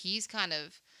 And he's kind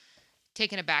of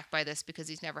taken aback by this because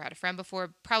he's never had a friend before,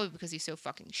 probably because he's so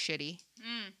fucking shitty.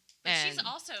 But she's And-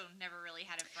 also never really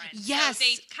had a friend. Yes, So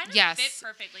they kind of yes. fit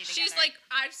perfectly together. She's like,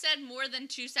 I've said more than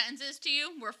 2 sentences to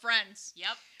you. We're friends.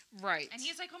 yep. Right. And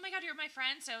he's like, oh my God, you're my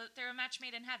friend. So they're a match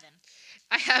made in heaven.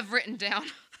 I have written down.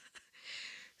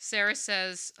 Sarah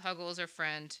says Huggle is her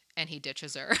friend, and he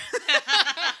ditches her. Well,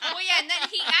 yeah, and then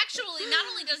he actually, not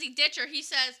only does he ditch her, he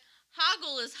says,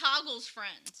 Hoggle is Hoggle's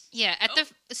friend. Yeah,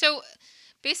 so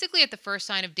basically at the first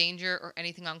sign of danger or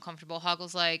anything uncomfortable,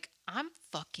 Hoggle's like, I'm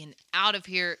fucking out of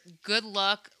here. Good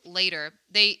luck later.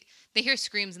 They hear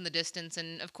screams in the distance,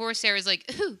 and of course Sarah's like,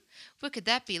 ooh, what could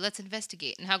that be? Let's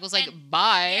investigate. And Hoggle's like,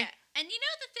 bye. Yeah. And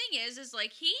the thing is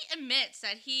like, he admits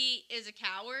that he is a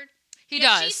coward. He yet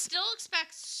does. She still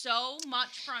expects so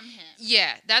much from him.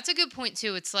 Yeah, that's a good point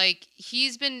too. It's like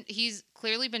he's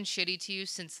clearly been shitty to you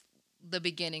since the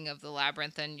beginning of the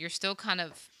labyrinth, and you're still kind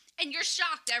of And you're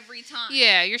shocked every time.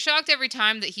 yeah, you're shocked every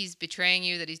time that he's betraying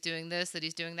you, that he's doing this, that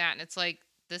he's doing that, and it's like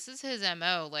this is his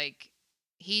MO. Like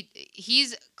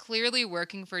he's clearly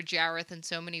working for Jareth in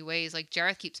so many ways. Like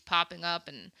Jareth keeps popping up,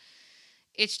 and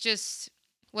it's just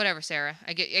whatever. Sarah,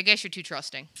 I guess you're too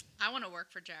trusting. I want to work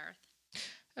for Jareth.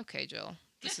 Okay, Jill.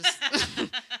 This is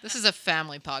this is a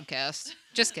family podcast.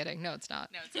 Just kidding. No, it's not.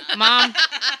 No, it's not. Mom,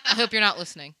 I hope you're not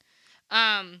listening.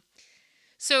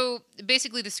 So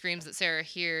basically the screams that Sarah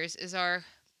hears is our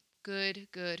good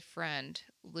friend,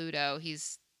 Ludo.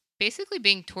 He's basically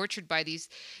being tortured by these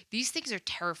things are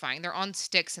terrifying. They're on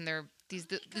sticks, and they're these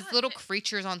God, little but-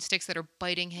 creatures on sticks that are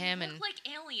biting him. They And look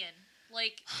like alien.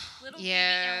 Like little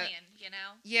Yeah. baby alien,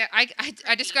 yeah,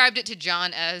 I described it to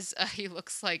John as he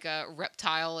looks like a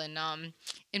reptile in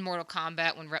Mortal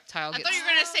Kombat when Reptile I gets thought you were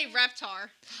going to say Reptar.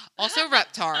 also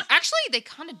Reptar. Actually, they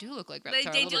kind of do look like Reptar.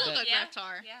 They a do little look bit. like Yeah.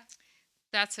 Reptar. Yeah.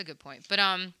 That's a good point. But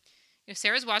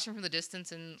Sarah's watching from the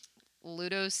distance, and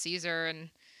Ludo sees her, and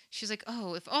she's like,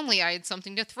 "Oh, if only I had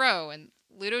something to throw." And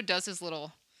Ludo does his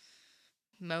little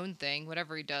moan thing,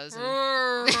 whatever he does. And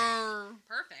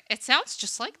Perfect. it sounds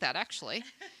just like that, actually.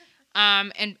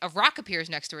 And a rock appears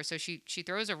next to her, so she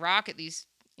throws a rock at these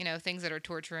things that are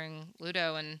torturing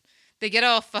Ludo, and they get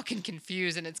all fucking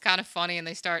confused, and it's kind of funny, and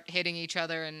they start hitting each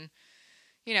other, and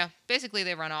basically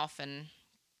they run off, and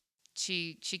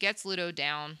she gets Ludo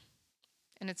down,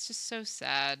 and it's just so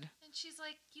sad. And And she's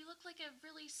like, "You look like a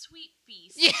really sweet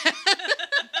beast." Yeah.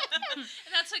 And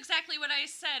that's exactly what I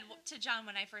said to John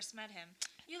when I first met him.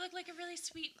 "You look like a really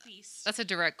sweet beast." That's a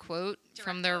direct quote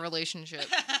from their relationship.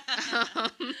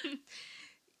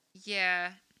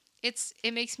 Yeah.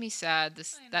 It makes me sad,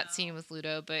 that scene with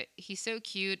Ludo, but he's so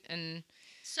cute and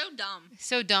So dumb.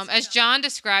 so dumb. As John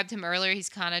described him earlier, he's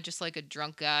kind of just like a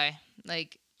drunk guy.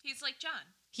 Like, He's like John.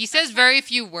 he says very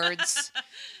few words.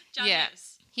 John Yeah.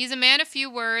 knows. He's a man of few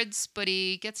words, but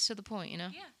he gets to the point, you know?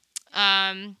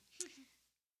 Yeah.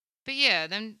 But yeah,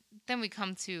 then we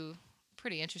come to a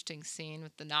pretty interesting scene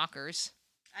with the knockers.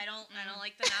 I don't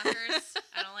like the knockers.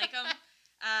 I don't like them.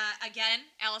 Again,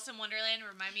 Alice in Wonderland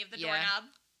remind me of the doorknob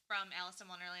from Alice in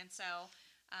Wonderland. So,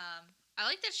 I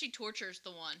like that she tortures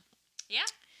the one. yeah.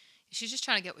 She's just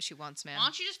trying to get what she wants, man. Why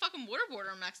don't you just fucking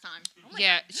waterboard him next time? Oh my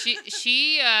Yeah, God.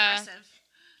 she Aggressive.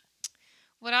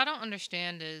 what I don't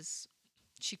understand is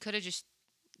she could have just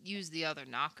used the other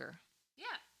knocker. Yeah.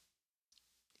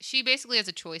 She basically has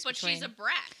a choice But between... she's a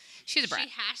brat. She's a brat. She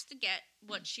has to get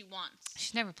what she wants.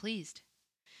 She's never pleased.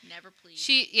 Never please.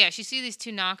 She sees these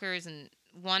two knockers, and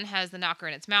one has the knocker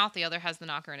in its mouth, the other has the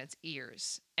knocker in its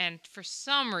ears. And for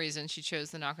some reason, she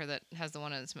chose the knocker that has the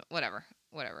one in its mouth.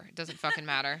 Whatever. It doesn't fucking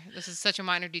matter. This is such a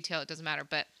minor detail, it doesn't matter.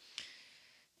 But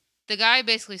the guy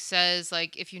basically says,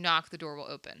 like, if you knock, the door will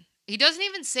open. He doesn't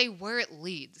even say where it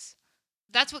leads.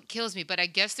 That's what kills me, but I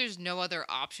guess there's no other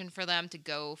option for them to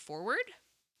go forward.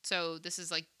 So this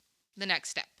is, like, the next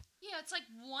step. Yeah, it's like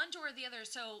one door or the other.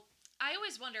 So I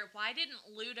always wonder, why didn't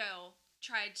Ludo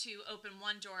try to open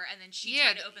one door and then she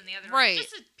tried to open the other right. door?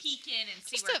 Just to peek in and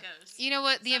see Just where to- it goes. You know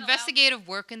what? Is The that allowed? investigative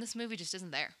work in this movie just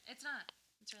isn't there. It's not.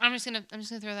 It's really I'm just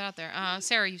gonna throw that out there.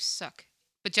 Sarah, you suck.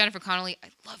 But Jennifer Connelly, I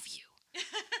love you.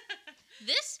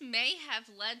 This may have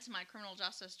led to my criminal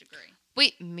justice degree.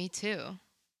 Wait, me too.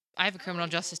 I have a criminal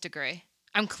justice degree.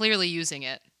 I'm clearly using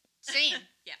it. Same.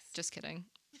 Yes. Just kidding.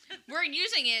 We're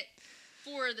using it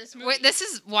for this movie. Wait, this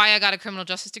is why I got a criminal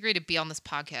justice degree, to be on this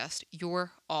podcast.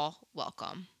 You're all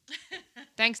welcome.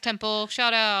 Thanks, Temple.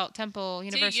 Shout out, Temple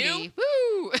University.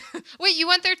 Woo! Wait, you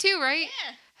went there too, right?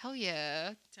 Yeah. Hell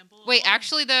yeah. Temple. Wait,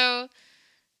 actually though,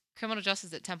 criminal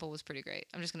justice at Temple was pretty great.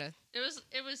 I'm just gonna.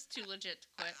 It was too legit to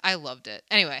quit. I loved it.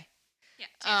 Anyway.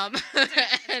 Yeah. It's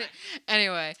fine.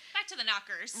 Anyway. Back to the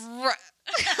knockers. Right.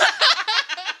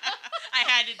 I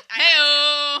had to.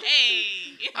 Hey-o.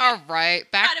 Hey. All right.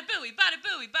 Back. Bada booey, bada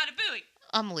booey, bada booey.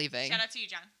 I'm leaving. Shout out to you,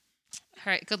 John.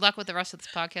 All right. Good luck with the rest of this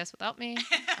podcast without me.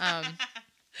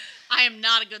 I am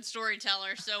not a good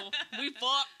storyteller, so we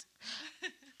fucked.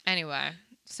 Anyway,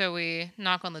 so we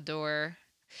knock on the door,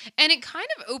 and it kind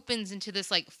of opens into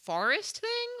this like forest thing,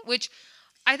 which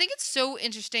I think it's so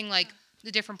interesting, like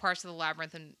the different parts of the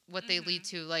labyrinth and what they lead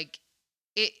to. Like,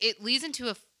 it leads into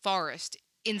a forest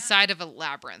inside of a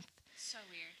labyrinth. So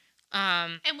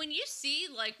weird. And when you see,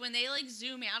 like, when they, like,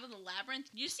 zoom out of the labyrinth,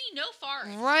 you see no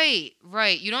forest.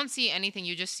 Right. You don't see anything.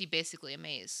 You just see basically a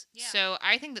maze. Yeah. So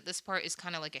I think that this part is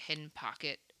kind of like a hidden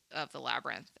pocket of the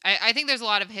labyrinth. I think there's a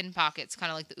lot of hidden pockets,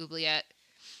 kind of like the oubliette,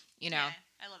 you know. Yeah,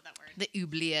 I love that word. The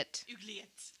oubliette.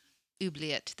 Oubliette.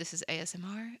 Oubliette. This is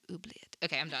ASMR. Oubliette.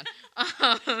 Okay, I'm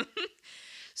done.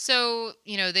 So,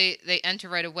 you know, they enter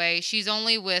right away. She's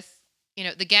only with, you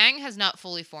know, the gang has not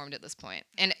fully formed at this point.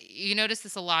 And you notice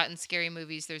this a lot in scary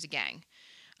movies. There's a gang.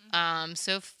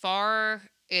 So far,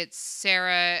 it's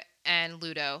Sarah and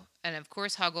Ludo. And, of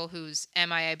course, Huggle, who's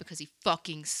MIA because he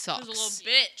fucking sucks. He's a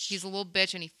little bitch. He's a little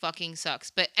bitch and he fucking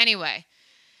sucks. But anyway,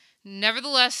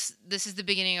 nevertheless, this is the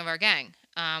beginning of our gang,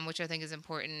 which I think is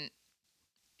important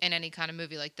in any kind of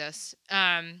movie like this.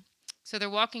 So they're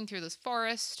walking through this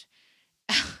forest.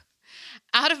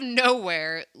 Out of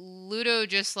nowhere, Ludo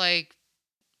just like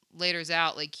laters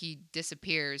out, like he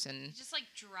disappears, and He just like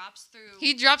drops through.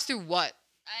 he drops through what?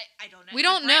 I don't know. We The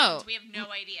don't know. ground. We have no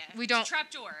idea. We It's don't- a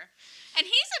trap door. And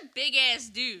he's a big ass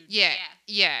dude. Yeah.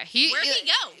 Yeah. Where'd he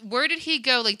go? Where did he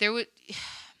go? Like there would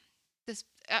this.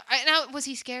 Now was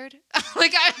he scared?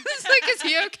 Like I was like, is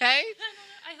he okay?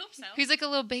 I hope so. He's like a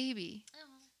little baby. Oh.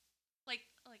 like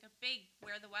a big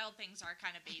where the wild things are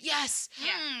kind of baby. Yes.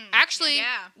 Yeah. Actually,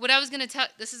 Yeah. what I was gonna tell.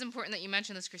 This is important that you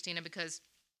mention this, Christina, because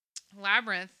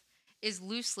Labyrinth is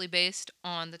loosely based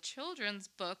on the children's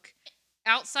book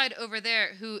Outside Over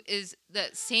There, who is the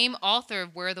same author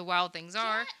of Where the Wild Things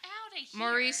Are. Get out of here.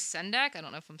 Maurice Sendak. I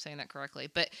don't know if I'm saying that correctly,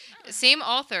 but Oh. same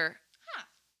author. Huh.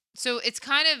 So it's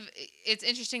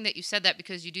interesting that you said that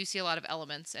because you do see a lot of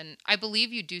elements, and I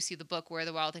believe you do see the book Where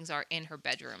the Wild Things Are in her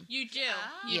bedroom. You do.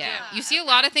 Ah. You Yeah, do. you see a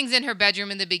lot of things in her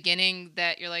bedroom in the beginning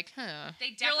that you're like, huh. They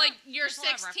You're definitely. like, you're there's a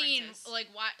lot of 16. references.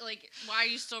 Why are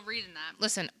you still reading that?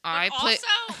 Listen, But I play.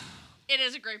 also, it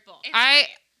is a great book. It's I great.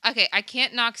 Okay, I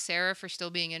can't knock Sarah for still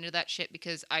being into that shit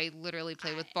because I literally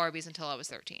played with Barbies until I was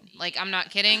 13. Like, I'm not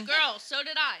kidding. Girl, so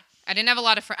did I. I didn't have a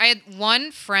lot of friends. I had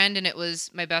one friend, and it was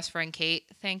my best friend, Kate.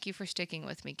 Thank you for sticking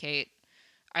with me, Kate.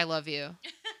 I love you.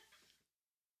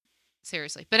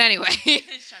 Seriously. But anyway.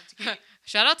 Shout out to Kate.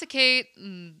 Shout out to Kate,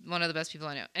 one of the best people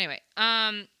I know. Anyway,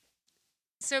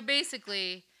 so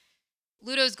basically,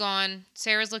 Ludo's gone.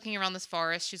 Sarah's looking around this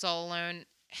forest. She's all alone.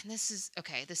 And this is,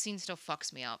 okay, the scene still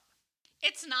fucks me up.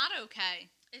 It's not okay.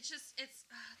 It's just,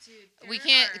 dude. We there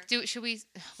can't are- do, should we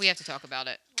have to talk about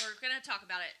it. We're going to talk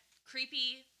about it.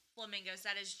 Creepy flamingos.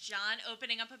 That is John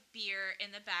opening up a beer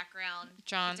in the background.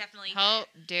 John, He definitely how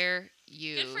did dare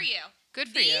you? it. Good for you. Good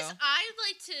for These, you. I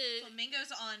like to.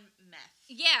 Flamingos on meth.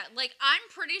 Yeah, like, I'm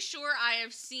pretty sure I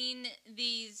have seen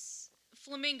these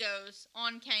flamingos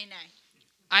on KNA.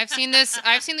 I've seen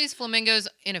these flamingos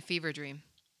in a fever dream.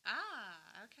 Ah,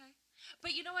 okay.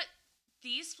 But you know what?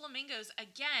 These flamingos,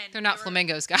 again. They're not were-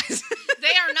 flamingos, guys. They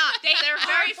are not. They're Are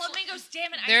very flamingos.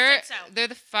 Damn it, I they're said so. they're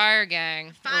the fire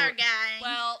gang. fire Or- gang.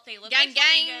 Well, they look Gang, like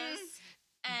gang. flamingos.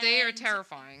 They are and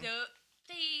terrifying.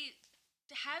 They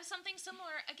have something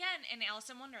similar, again, in Alice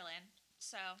in Wonderland.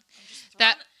 So, I'm just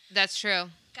throwing... That's true.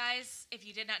 Guys, if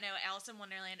you did not know, Alice in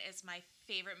Wonderland is my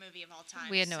favorite movie of all time.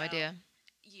 We had no so idea.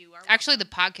 You are Actually, the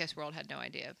welcome. podcast world had no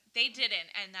idea. They didn't,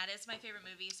 and that is my favorite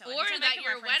movie. So or anytime I that can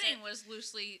your reference wedding it- was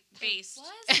loosely It based.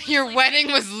 was Your loosely wedding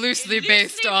based- was loosely loosely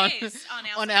based on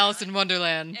on Alice in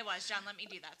Wonderland. It was. John, let me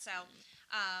do that. So,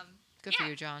 Good for yeah.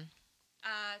 you, John.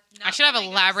 not I should have a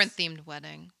flamingos. labyrinth themed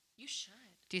wedding. You should.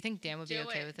 Do you think Dan would be Do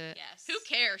okay it. with it? Yes. Who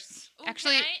cares? Ooh,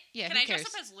 Actually, can I, yeah, Can who I dress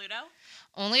cares? up as Ludo?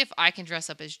 Only if I can dress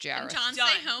up as Can Jareth. John Done.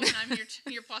 stay home and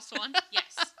I'm your plus one?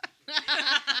 Yes.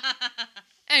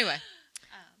 Anyway,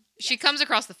 she yes. comes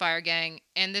across the fire gang,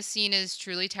 and this scene is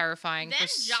truly terrifying Then for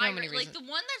so many reasons. like the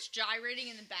one that's gyrating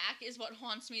in the back is what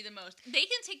haunts me the most. They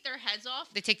can take their heads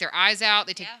off. They take their eyes out.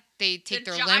 They take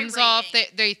They're their limbs off.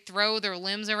 gyrating. They throw their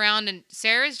limbs around, and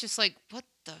Sarah's just like, "What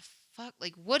the fuck?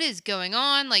 Like, what is going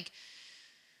on?" Like,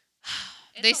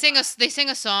 It's they a sing lot. they sing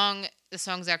a song. The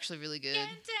song's actually really good. Get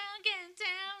down.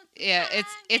 Yeah, down,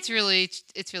 it's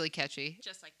really catchy.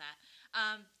 Just like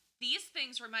that. These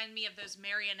things remind me of those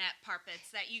marionette puppets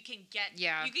that you can get.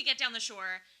 Yeah. You could get down the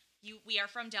shore. We are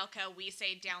from Delco. We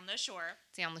say down the shore.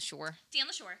 Down the shore. Down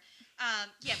the shore.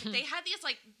 Yeah, but they had these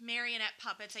like marionette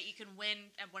puppets that you can win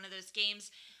at one of those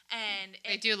games, and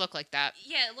They do look like that.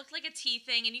 Yeah, it looked like a tea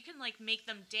thing, and you can like make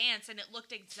them dance, and it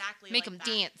looked exactly Make like 'em that.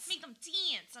 dance. Make them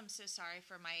dance. I'm so sorry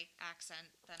for my accent.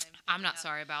 That I'm picking not up.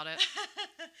 sorry about it.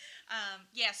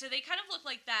 Yeah, so they kind of look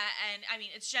like that, and I mean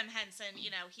it's Jem Henson. You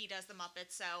know, he does the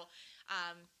Muppets, so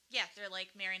yeah, they're like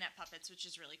marionette puppets, which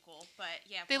is really cool. But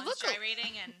yeah, They one's look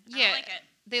gyrating, and yeah. I like it.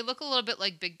 They look a little bit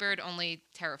like Big Bird, only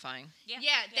terrifying. Yeah,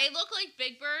 Yeah, they look like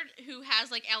Big Bird who has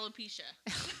like alopecia.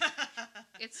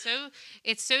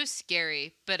 It's so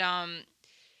scary, but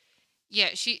yeah,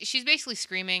 she's basically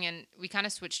screaming, and we kind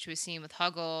of switched to a scene with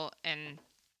Huggle, and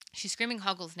she's screaming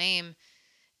Huggle's name,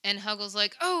 and Huggle's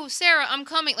like, "Oh, Sarah, I'm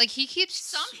coming!" Like he keeps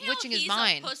Somehow switching his he's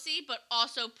mind. a pussy, but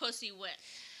also pussy with.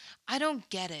 I don't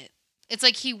get it. It's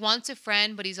like he wants a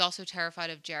friend, but he's also terrified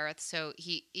of Jareth, so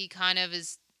he kind of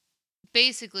is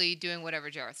basically doing whatever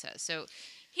Jareth says. So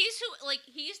He's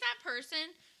that person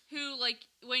who like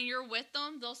when you're with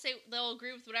them, they'll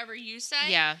agree with whatever you say.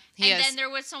 yeah, And then they're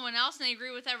with someone else and they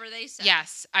agree with whatever they say.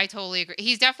 Yes, I totally agree.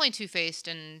 He's definitely two-faced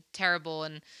and terrible,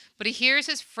 but he hears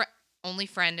his only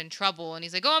friend in trouble, and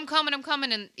he's like, "Oh, I'm coming,"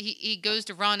 and he goes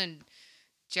to run, and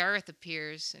Jareth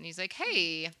appears, and he's like,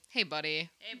 "Hey, buddy,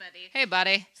 Hey,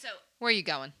 buddy. So where are you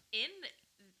going?" in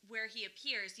where he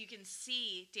appears, you can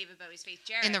see David Bowie's face,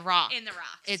 Jared, In the rock. in the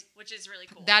rocks, which is really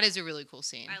cool. That is a really cool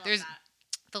scene. I love that.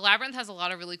 The Labyrinth has a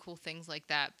lot of really cool things like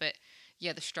that, but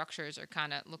yeah, the structures are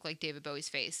kind of look like David Bowie's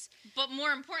face. But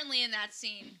more importantly in that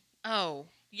scene, Oh,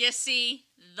 you see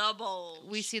the bulge.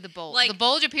 we see the bulge. Like, the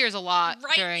bulge appears a lot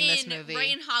right during in, this movie.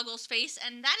 Right in Hoggle's face,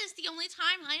 and that is the only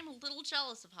time I am a little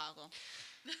jealous of Hoggle.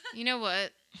 You know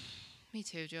what? Me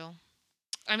too, Jill.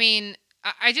 I mean,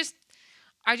 I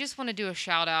just want to do a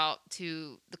shout out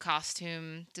to the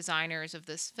costume designers of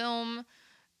this film.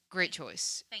 Great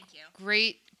choice. Thank you.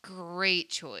 Great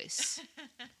choice.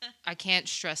 I can't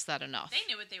stress that enough. They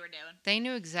knew what they were doing. They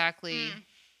knew exactly.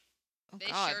 Oh, They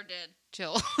God. sure did.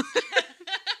 Jill.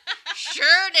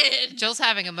 Sure did. Jill's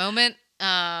having a moment.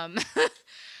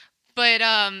 But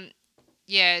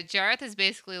yeah, Jareth is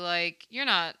basically like, you're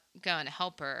not going to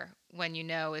help her when you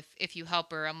know if you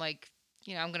help her, I'm like,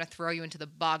 I'm going to throw you into the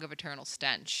bog of eternal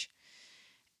stench.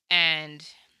 And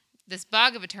this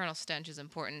bog of eternal stench is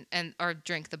important, and our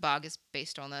drink, the bog, is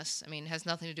based on this. I mean, it has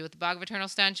nothing to do with the bog of eternal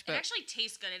stench, but It actually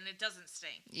tastes good and it doesn't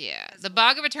stink. yeah, That's the what-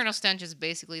 bog of eternal stench is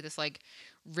basically this like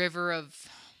river of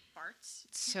Farts.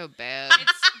 it's so bad.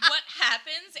 It's what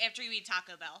happens after you eat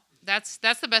Taco Bell. That's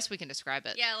the best we can describe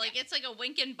it. Yeah, like it's like a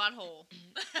winking butthole.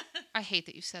 I hate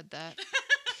that you said that,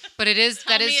 but it is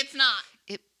Tell that me is it's not.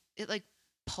 it like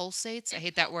pulsates. I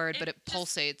hate that word, but it just-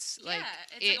 pulsates. yeah, Like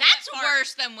it's it, like a- That's fart.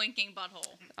 worse than winking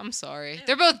butthole. I'm sorry.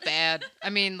 They're both bad. I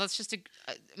mean, let's just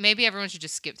maybe everyone should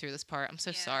just skip through this part. I'm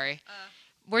so Yeah, sorry. uh,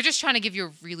 We're just trying to give you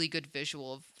a really good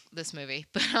visual of this movie.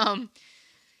 But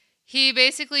he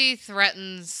basically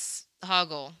threatens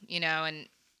Hoggle, and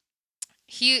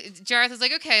Jareth is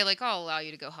like, okay, like I'll allow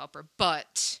you to go help her,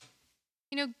 but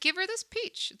give her this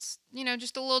peach. It's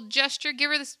just a little gesture.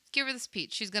 Give her this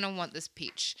peach. She's gonna want this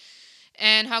peach.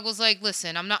 And Hoggle's like,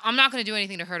 listen, I'm not gonna do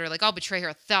anything to hurt her. Like I'll betray her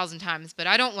 1,000 times, but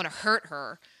I don't want to hurt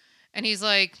her. And he's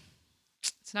like,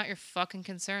 it's not your fucking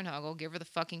concern, Hoggle. Give her the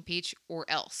fucking peach or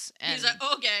else. And He's like,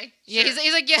 okay. yeah, sure.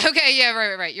 he's like, yeah, okay, yeah,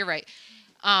 right, you're right.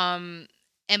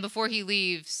 And before he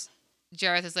leaves,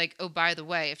 Jareth is like, oh, by the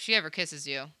way, if she ever kisses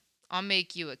you, I'll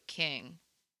make you a king.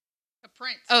 A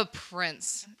prince. Oh,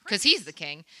 prince, because he's the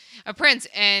king, a prince.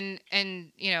 And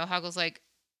Hoggle's like,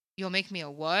 you'll make me a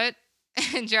what?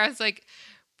 And Jareth's like,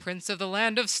 prince of the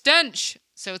land of stench.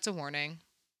 So it's a warning.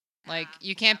 Like,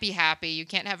 you can't be happy. You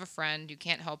can't have a friend. You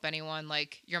can't help anyone.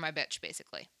 Like, you're my bitch,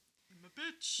 basically.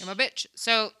 You're my bitch.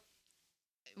 So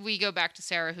we go back to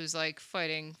Sarah, who's like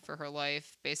fighting for her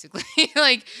life, basically.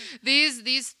 Like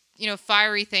these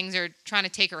fiery things are trying to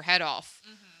take her head off.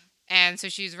 mhm. And so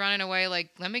she's running away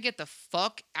like, let me get the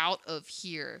fuck out of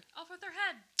here. Off with their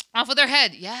head. Off with her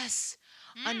head. Yes.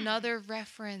 Mm. Another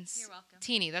reference. You're welcome.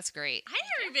 Teeny, that's great. I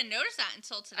never even noticed that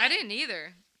until today. I didn't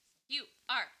either. You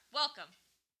are welcome.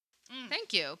 Mm.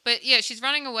 Thank you. But yeah, she's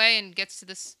running away and gets to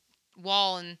this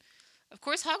wall, and of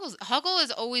course Hoggle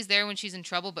is always there when she's in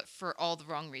trouble, but for all the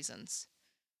wrong reasons.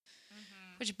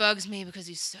 Mm-hmm. Which bugs me because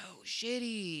he's so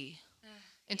shitty.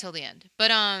 Until the end.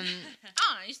 But I don't know.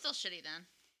 He's still shitty then.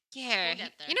 yeah. We'll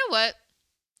get there. You know what?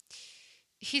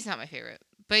 He's not my favorite.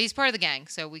 But he's part of the gang,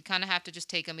 so we kinda have to just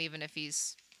take him even if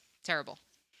he's terrible.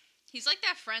 He's like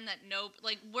that friend that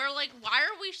we're like, why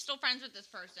are we still friends with this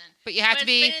person? But you have But to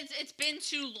be It's been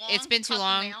too long. it's been to too cut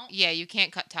long. them out. Yeah, you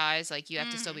can't cut ties. Like you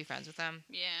have to still Mhm. be friends with them.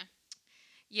 Yeah.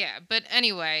 Yeah, but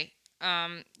anyway,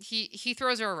 he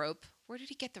throws her a rope. Where did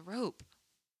he get the rope?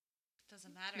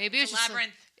 Doesn't matter. Maybe it's it's a just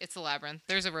labyrinth. It's a labyrinth.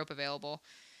 There's a rope available.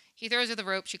 He throws her the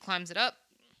rope. She climbs it up.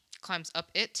 Climbs up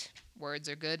it. Words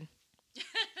are good.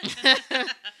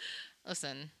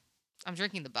 Listen, I'm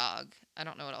drinking the bog. I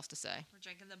don't know what else to say. We're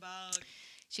drinking the bug.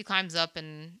 She climbs up,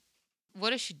 and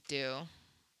what does she do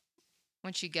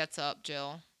when she gets up,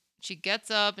 Jill? She gets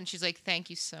up, and she's like, thank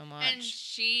you so much. And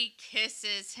she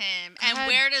kisses him. God. And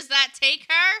where does that take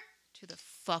her? To the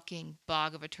fucking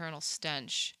bog of eternal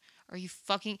stench. Are you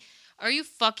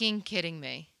fucking kidding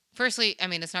me? Firstly, I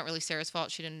mean, it's not really Sarah's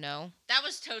fault. She didn't know. That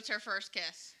was Toad's her first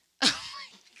kiss. Oh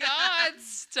my God,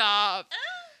 stop.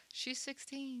 She's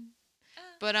 16.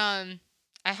 But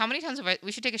how many times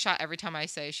we should take a shot every time I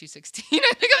say she's 16.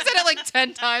 I think I've said it like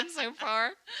 10 times so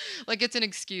far. Like it's an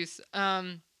excuse.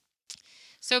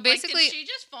 So basically, Like, did she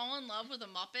just fall in love with a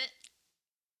Muppet?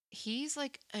 he's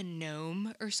like a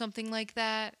gnome or something like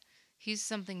that. He's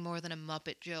something more than a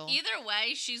Muppet, Jill. Either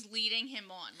way, she's leading him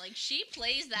on. Like, she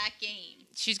plays that game.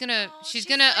 She's gonna Oh, she's she's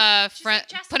gonna like- she's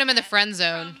like put him in the Jessica friend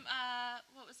zone. From,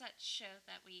 what was that show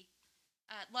that we,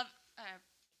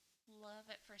 Love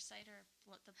at First Sight or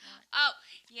the Blonde? Oh,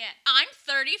 Yeah, I'm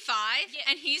 35 Yeah.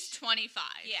 and he's 25.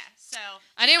 yeah. So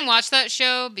I didn't watch that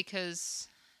show because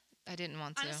I didn't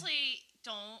want to. honestly,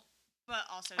 don't. But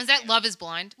also, Is that do. Love is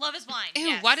Blind? Love is Blind. Ew,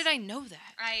 yes. why did I know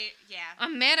that? Yeah.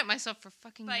 I'm mad at myself for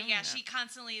fucking But knowing yeah, that. she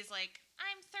constantly is like,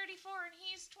 I'm 34 and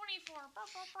he's 24. Blah,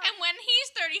 blah, blah. And when he's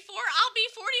 34, I'll be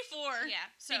 44. yeah,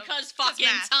 so because fucking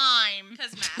math. time.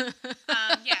 Because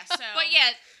math. Yeah, so. But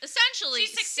yeah, essentially,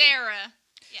 She's 16. Sarah.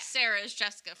 Yeah. Sarah is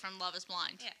Jessica from Love is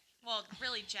Blind. Yeah. Well,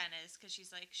 really, Jen is because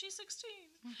she's like, she's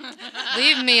 16.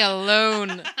 Leave me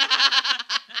alone.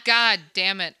 God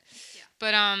damn it. Yeah.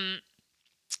 But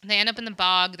they end up in the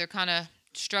bog. They're kind of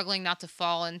struggling not to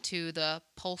fall into the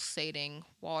pulsating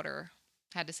water.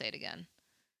 Had to say it again.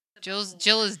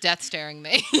 Jill is death staring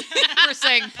me for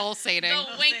saying pulsating. The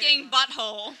winking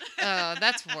butthole. Oh,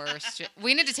 that's worse.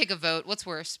 We need to take a vote. What's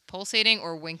worse, pulsating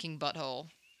or winking butthole?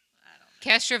 I don't know.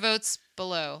 Cast your votes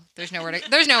below. There's nowhere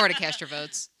to cast your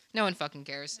votes. No one fucking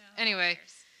cares. No one Anyway,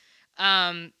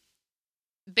 cares.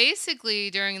 basically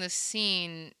during the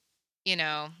scene,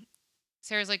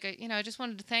 Sarah's like, I just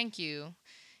wanted to thank you.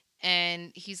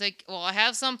 And he's like, well, I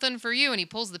have something for you. And he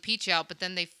pulls the peach out, but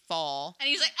then they fall. And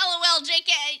he's like, LOL,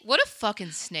 JK. What a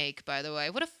fucking snake, by the way.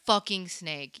 What a fucking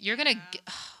snake. You're going to...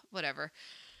 Whatever.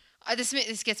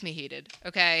 This gets me heated,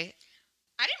 okay?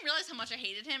 I didn't realize how much I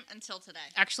hated him until today.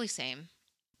 Actually, same.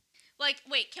 Like,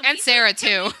 wait, And Sarah,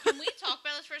 too. Can we talk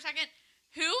about this for a second?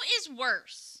 Who is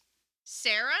worse,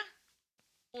 Sarah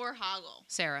or Hoggle?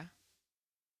 Sarah.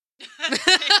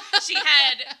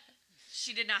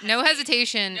 She did not. No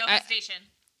hesitation. No hesitation.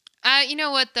 You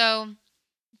know what, though?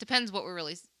 Depends what we're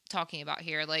really talking about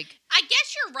here. Like, I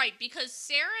guess you're right, because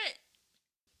Sarah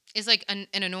is like an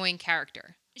annoying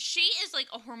character. She is like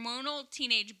a hormonal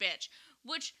teenage bitch,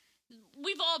 which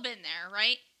we've all been there,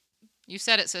 right? You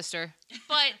said it, sister.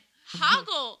 But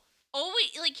Hoggle always,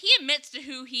 like, he admits to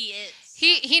who he is.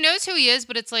 He knows who he is,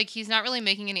 but it's like he's not really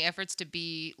making any efforts to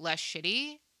be less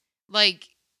shitty. Like,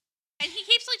 and he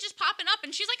keeps like just popping up,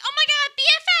 and she's like, "Oh my god,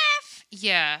 BFF!"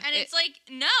 Yeah, and it's like,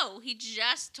 no, he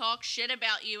just talks shit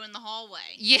about you in the hallway.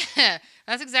 Yeah,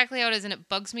 that's exactly how it is, and it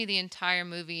bugs me the entire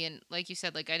movie. And like you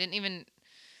said, like I didn't even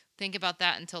think about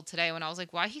that until today when I was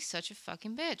like, why he's such a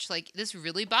fucking bitch? Like, this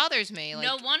really bothers me. Like,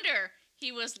 no wonder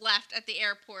he was left at the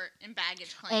airport in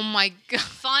baggage claim. Oh my god.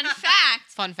 Fun fact.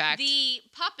 Fun fact. The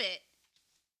puppet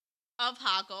of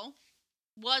Hoggle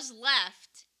was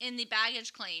left in the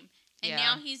baggage claim. And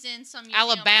now he's in some museum.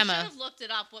 Alabama. I should have looked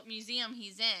it up what museum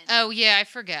he's in. Oh yeah, I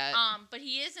forget. But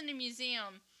he is in a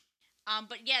museum.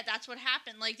 But yeah, that's what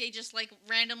happened. Like, they just like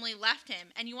randomly left him.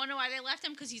 And you want to know why they left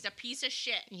him? Because he's a piece of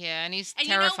shit. Yeah, and he's and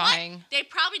terrifying. You know what? They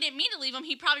probably didn't mean to leave him.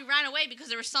 He probably ran away because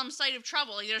there was some sight of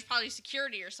trouble. Like, there's probably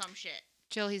security or some shit.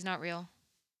 Jill, he's not real.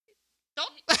 Don't.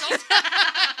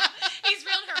 He's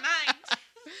real in her mind.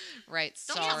 Right.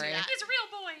 Don't sorry. do that. He's a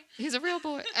real boy. He's a real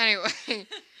boy. Anyway.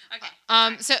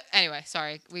 Okay. So anyway,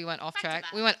 sorry, we went off Back to track.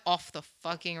 that. We went off the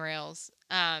fucking rails.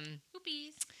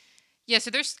 Oopies. Yeah, so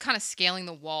they're kind of scaling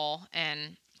the wall,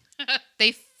 and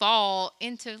they fall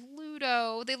into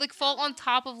Ludo. They like fall on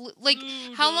top of like.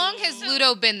 How long has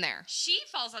Ludo been there? She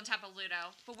falls on top of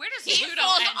Ludo, but where does He Ludo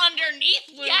falls end? underneath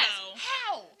Ludo. Yes.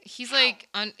 How? He's like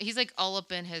he's like all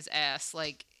up in his ass.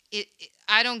 Like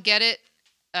I don't get it.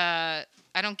 I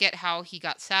don't get how he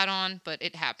got sat on, but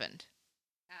it happened.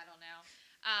 I don't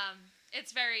know.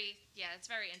 It's very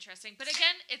interesting. But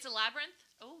again, it's a labyrinth.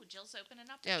 Oh, Jill's opening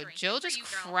up. Yo, drink. Jill Good for just you,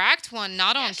 girl. cracked one,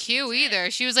 not on Yes, she cue did.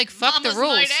 either. She was like, "Fuck Mama's the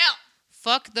rules. night out.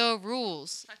 Fuck the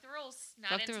rules." Fuck the rules. Not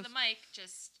Fuck the into rules. the mic.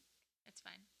 Just it's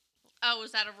fine. Oh,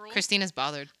 is that a rule? Christina's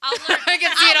bothered. I'll learn. I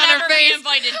can see it on her never face. Be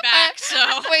invited back. So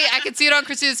Wait, I can see it on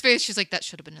Christina's face. She's like, "That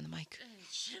should have been in the mic.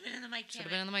 Should have been in the mic. Should have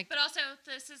been in the mic." But also,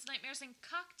 this is Nightmares and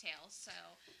Cocktails. So,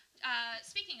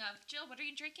 speaking of, Jill, what are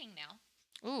you drinking now?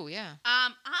 Oh yeah.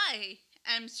 I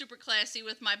am super classy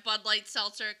with my Bud Light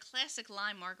Seltzer Classic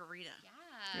Lime Margarita.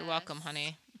 Yes. You're welcome,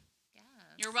 honey. Yes.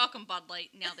 You're welcome, Bud Light.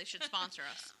 Now they should sponsor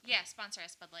us. Yeah, sponsor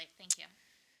us, Bud Light. Thank you.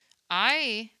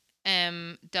 I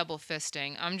am double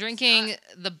fisting. I'm drinking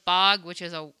the Bog, which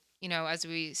is a, as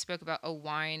we spoke about, a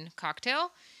wine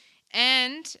cocktail.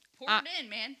 And Pour it in,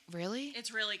 man. really?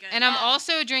 It's really good. And I'm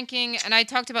also drinking, and I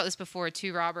talked about this before,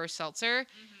 Two Robbers Seltzer.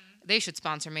 Mm-hmm. They should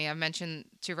sponsor me. I've mentioned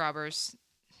Two Robbers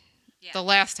Yeah. the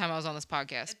last time I was on this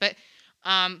podcast. But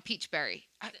peach berry.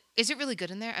 Is it really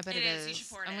good in there? I bet it is. You should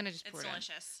pour it I'm in. gonna just pour It's it in.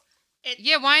 delicious.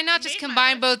 Yeah, why not it just made my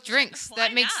combine lips- both drinks? Why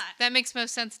not? That makes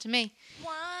most sense to me.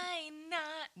 Why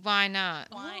not? Why not?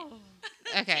 Why?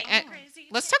 Okay, Getting and crazy.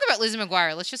 let's talk about Lizzie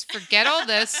McGuire. Let's just forget all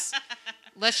this.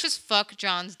 Let's just fuck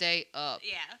John's day up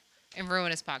Yeah. and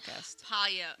ruin his podcast.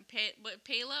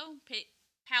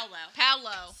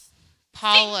 Paolo.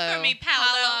 Paulo, For me,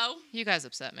 Paolo. you guys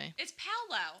upset me. It's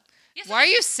Paolo. Yes, Why are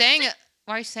you saying it?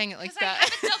 Why are you saying it like Because I have a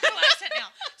that? Delco accent now.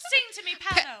 Sing to me,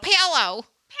 Paolo. Paulo.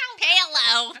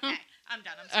 Paolo. Okay, I'm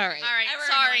done. I'm sorry. All right. All right, We're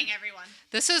sorry. annoying everyone.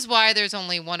 This is why there's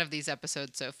only one of these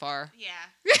episodes so far. Yeah.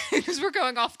 Because we're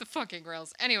going off the fucking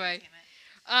rails. Anyway.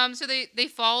 Damn it. So they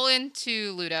fall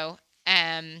into Ludo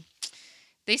and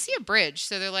they see a bridge.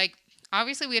 So they're like,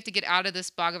 obviously we have to get out of this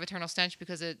bog of eternal stench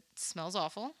because it smells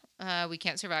awful. We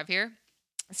can't survive here.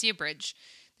 See a bridge.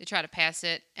 They try to pass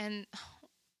it, and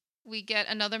we get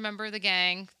another member of the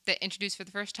gang that introduced for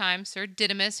the first time, Sir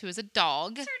Didymus, who is a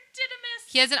dog. Sir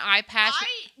Didymus. He has an eye patch.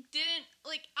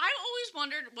 I always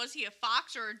wondered, was he a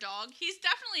fox or a dog? He's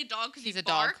definitely a dog because He's he a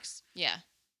dog. barks. Yeah.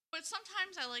 But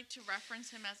sometimes I like to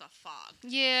reference him as a fog.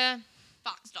 Yeah.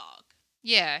 Fox dog.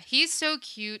 Yeah. He's so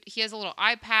cute. He has a little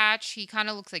eye patch. He kind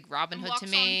of looks like Robin And Hood walks to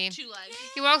me. on 2 legs.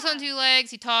 He walks on 2 legs.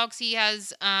 He talks. He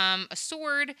has a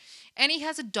sword, and he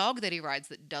has a dog that he rides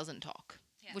that doesn't talk,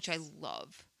 which I Yes.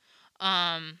 love.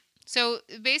 So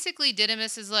basically,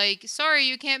 Didymus is like, "Sorry,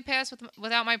 you can't pass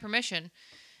without my permission,"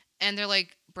 and they're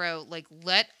like, bro, like,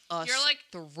 let us You're like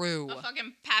through. a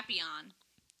fucking Papillon.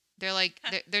 They're like,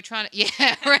 they're trying to,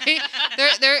 yeah, right?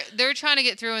 they're trying to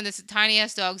get through, and this tiny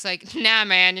ass dog's like, nah,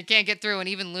 man, you can't get through. And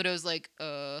even Ludo's like,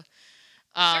 Sir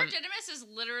Didymus is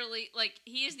literally, like,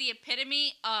 he is the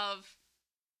epitome of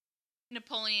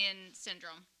Napoleon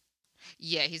syndrome.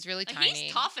 yeah, he's really Like, tiny.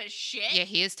 he's tough as shit. Yeah,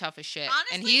 he is tough as shit.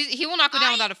 Honestly, and he will not go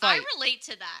down without a fight. I relate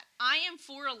to that. I am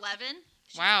 4'11".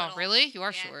 Wow, little. really? You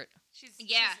are Yeah. short. She's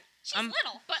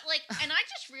little. But, like, and I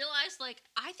just realized, like,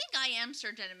 I think I am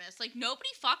Sir Didymus. Like, nobody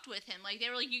fucked with him. Like, they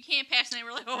were like, you can't pass, and they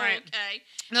were like, oh, Right. okay.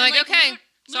 And they're like, okay,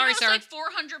 sorry, Ludo's sir. like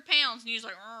 400 pounds, and he's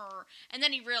like, "Arr." And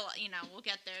then he realized, we'll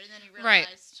get there. And then he Right.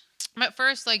 realized, At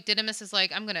first, like, Didymus is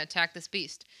like, I'm going to attack this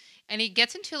beast. And he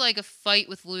gets into, like, a fight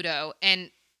with Ludo.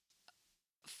 And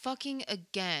fucking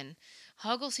again,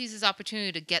 Huggle sees his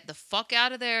opportunity to get the fuck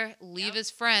out of there, leave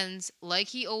his friends, like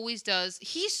he always does.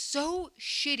 He's so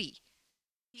shitty.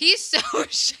 He's so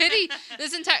shitty.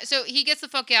 So he gets the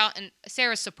fuck out, and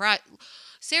Sarah's surprised.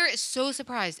 Sarah is so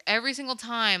surprised every single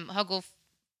time Huggle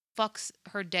fucks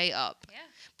her day up. Yeah.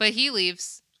 But he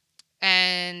leaves.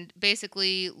 And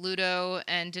basically, Ludo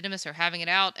and Didymus are having it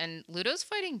out, and Ludo's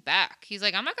fighting back. He's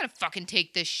like, I'm not going to fucking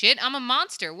take this shit. I'm a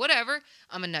monster. Whatever.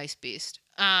 I'm a nice beast.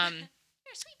 you're a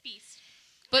sweet beast.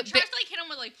 But Tries to, like, hit him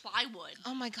with, like, plywood.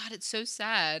 oh my God, it's so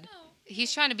sad. Oh,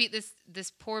 He's trying to beat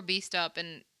this poor beast up,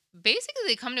 and basically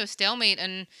they come to a stalemate,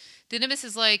 and Didymus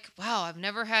is like, wow, I've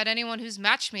never had anyone who's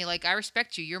matched me. Like, I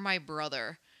respect you. You're my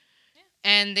brother. Yeah.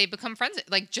 And they become friends.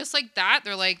 Like, just like that,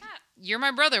 they're like, you're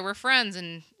my brother. We're friends.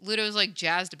 And Ludo's, like,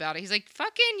 jazzed about it. He's like,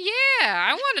 fucking yeah.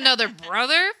 I want another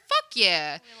brother. Fuck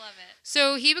yeah. We love it.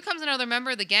 So he becomes another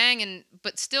member of the gang,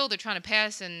 but still they're trying to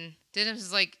pass, and Didymus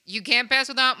is like, you can't pass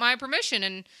without my permission.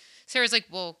 And Sarah's like,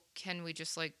 well, can we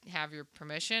just, like, have your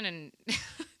permission? And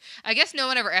I guess no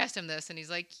one ever asked him this, and he's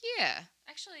like, yeah,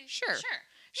 Actually,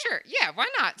 Sure. yeah, why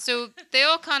not? So they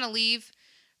all kind of leave.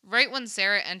 Right when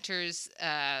Sarah enters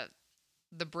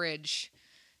the bridge,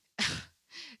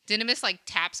 Didymus, like,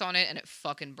 taps on it, and it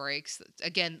fucking breaks.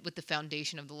 Again, with the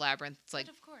foundation of the labyrinth. It's, like,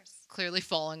 But of course. clearly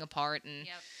falling apart, and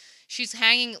Yep. she's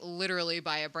hanging literally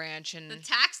by a branch, and The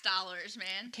tax dollars,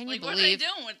 man. Can you What are they believe-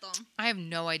 doing with them? I have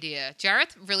no idea.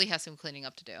 Jareth really has some cleaning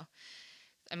up to do.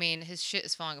 I mean, his shit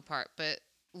is falling apart, but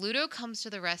Ludo comes to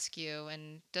the rescue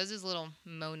and does his little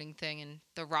moaning thing, and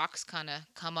the rocks kind of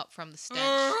come up from the stench.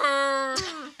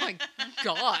 Oh my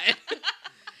God.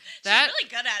 That She's really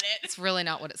good at it. it's really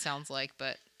not what it sounds like,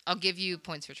 but I'll give you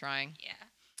points for trying.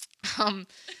 Yeah.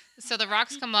 So the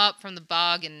rocks come up from the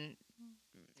bog, and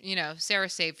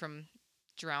Sarah's saved from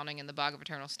drowning in the bog of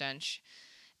eternal stench.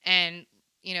 And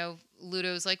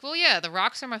Ludo's like, well, yeah, the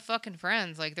rocks are my fucking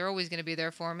friends. Like, they're always gonna be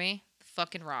there for me. The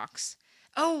fucking rocks.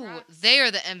 Oh, Rocks. they are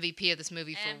the MVP of this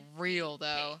movie for real,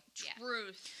 though. Yeah.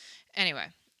 Truth. Anyway,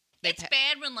 It's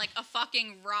bad when, like, a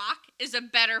fucking rock is a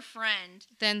better friend.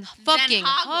 then fucking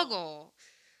Hoggle.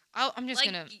 Huggle. I'm just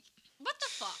Like, gonna. what the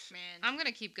fuck, man? I'm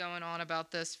gonna keep going on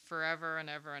about this forever and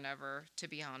ever and ever, to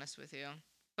be honest with you.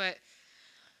 But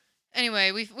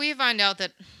anyway, we find out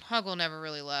that Huggle never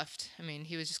really left. I mean,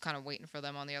 he was just kind of waiting for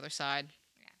them on the other side.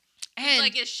 He's And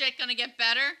like, is shit gonna get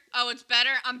better? Oh, it's better?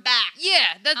 I'm back.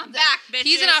 yeah, I'm back, bitches.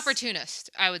 he's an opportunist,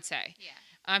 I would say.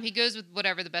 Yeah. He goes with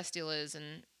whatever the best deal is,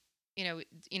 and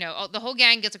the whole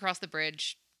gang gets across the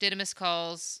bridge. Didymus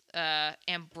calls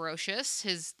Ambrosius,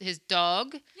 his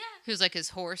dog, Yeah. who's like his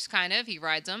horse, kind of. He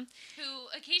rides him. Who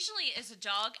occasionally is a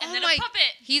dog and Oh then my- a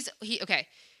puppet. Okay.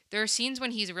 There are scenes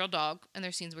when he's a real dog, and there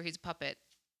are scenes where he's a puppet.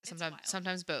 It's wild.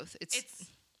 Sometimes both. It's the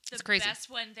it's crazy. best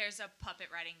when there's a puppet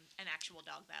riding an actual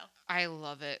dog, though. I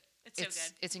love it. It's so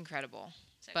good. It's incredible.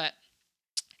 So But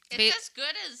It's as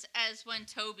good as when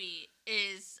Toby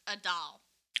is a doll.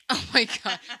 oh my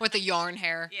God, with the yarn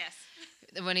hair. Yes.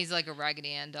 When he's like a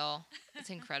Raggedy Ann doll. It's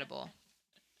incredible.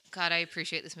 God, I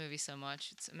appreciate this movie so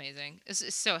much. It's amazing.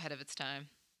 It's so ahead of its time.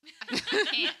 I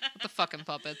can't. With the fucking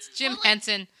puppets. Jim Well, like-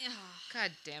 Henson. Ugh.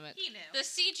 God damn it. He knew. The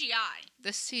CGI.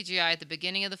 The CGI at the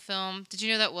beginning of the film. Did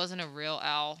you know that wasn't a real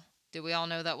owl? Did we all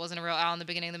know that wasn't a real owl in the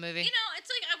beginning of the movie? It's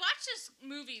like I watched this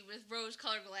movie with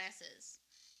rose-colored glasses.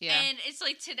 Yeah. And it's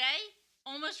like today,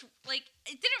 almost like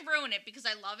it didn't ruin it because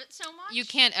I love it so much. You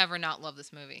can't ever not love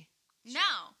this movie. No.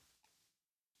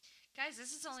 Guys,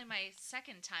 this is only my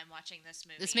second time watching this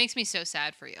movie. This makes me so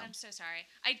sad for you. I'm so sorry.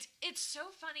 It's so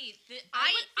funny.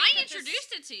 I would think that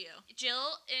introduced it to you.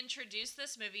 Jill introduced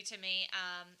this movie to me.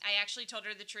 I actually told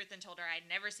her the truth and told her I'd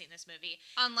never seen this movie.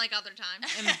 Unlike other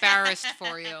times. Embarrassed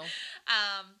for you.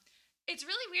 It's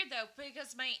really weird though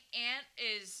because my aunt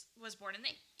was born in the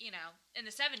in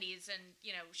the 70s, and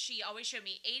she always showed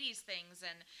me 80s things,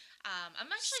 and I'm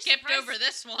actually Skipped surprised. over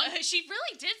this one. She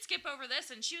really did skip over this,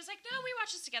 and she was like, "No, we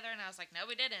watched this together," and I was like, "No,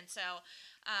 we didn't." So,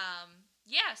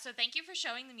 yeah. So thank you for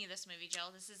showing me this movie,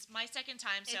 Jill. This is my second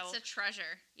time. So It's a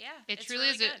treasure. yeah, It it's truly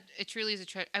really is good. it truly is a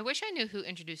treasure. I wish I knew who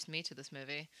introduced me to this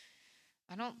movie.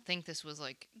 I don't think this was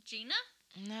like Gina?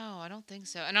 no, I don't think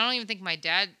so. And I don't even think my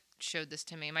dad showed this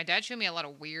to me. My dad showed me a lot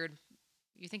of weird.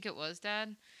 You think it was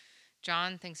Dad?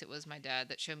 John thinks it was my dad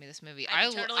that showed me this movie. I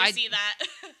can totally see that.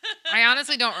 I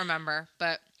honestly don't remember,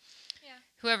 but Yeah.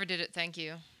 whoever did it, thank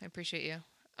you. I appreciate you.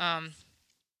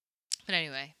 But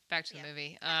anyway, back to the Yeah,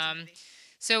 movie. That's a movie.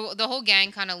 So the whole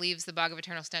gang kind of leaves the Bog of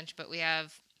Eternal Stench, but we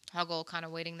have Huggle kind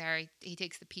of waiting there. He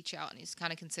takes the peach out and he's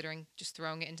kind of considering just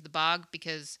throwing it into the bog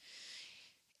because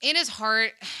in his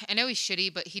heart, I know he's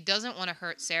shitty, but he doesn't want to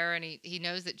hurt Sarah, and he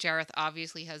knows that Jareth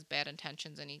obviously has bad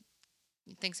intentions, and he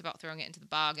thinks about throwing it into the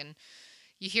bog, and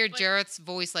you hear But- Jareth's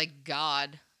voice like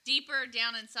God. Deeper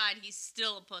down inside, he's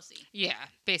still a pussy. Yeah,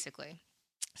 basically.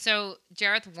 So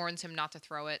Jareth warns him not to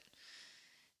throw it.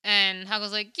 And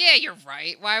Huggle's like, yeah, you're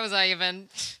right. Why was I even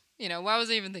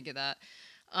thinking that?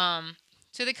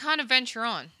 So they kind of venture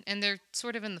on, and they're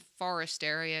sort of in the forest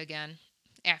area again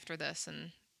after this,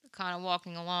 and kind of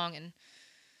walking along, and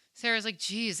Sarah's like,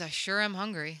 geez, I sure am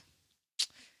hungry.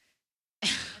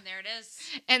 And there it is.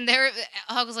 And there,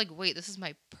 Huggle's like, wait, this is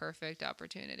my perfect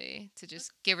opportunity to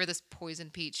just give her this poison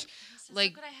peach. He says,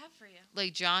 Like- "Look what I have for you."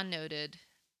 Like John noted,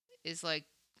 is like,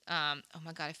 oh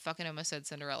my god, I fucking almost said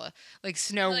Cinderella. Like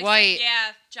Snow Like, White.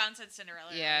 Yeah, John said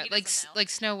Cinderella. Yeah, He like doesn't know. like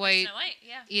Snow Like White Snow White.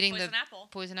 Yeah. eating Poison the apple.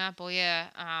 poison apple.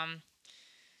 Yeah.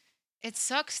 It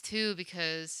sucks too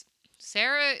because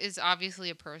Sarah is obviously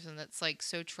a person that's like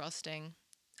so trusting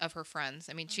of her friends.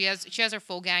 I mean, she has her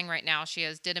full gang right now. She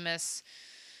has Didymus,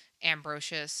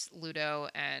 Ambrosius, Ludo,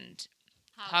 and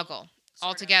Huggle all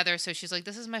Sort of. together. So she's like,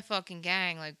 "This is my fucking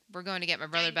gang. Like, we're going to get my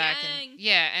brother Gang, back." gang. And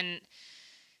yeah, and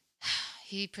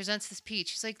he presents this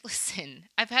peach. He's like, "Listen,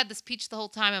 I've had this peach the whole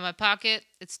time in my pocket.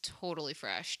 It's totally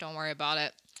fresh. Don't worry about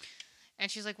it."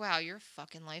 And she's like, "Wow, you're a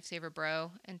fucking lifesaver,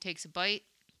 bro." And takes a bite,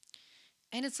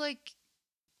 and it's like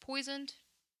poisoned.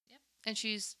 Yep. And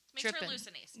she's Makes tripping. her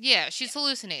hallucinates. Yeah, she's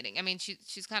hallucinating. I mean,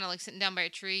 she's kind of like sitting down by a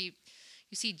tree.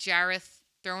 You see Jareth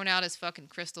throwing out his fucking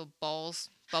crystal bubbles,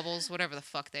 whatever the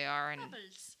fuck they are, and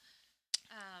Bubbles.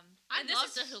 I'd and this love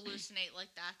is- to hallucinate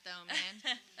like that, though, man.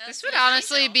 this That's would what I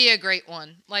honestly feel. be a great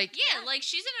one. Like, Yeah, like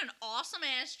she's in an awesome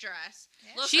ass dress.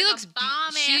 Yeah. Looks she like looks a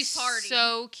bomb she's ass party.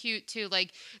 so cute too.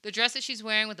 Like the dress that she's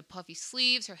wearing with the puffy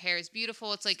sleeves, her hair is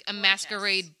beautiful. It's like a Gorgeous.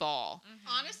 masquerade ball. Mhm.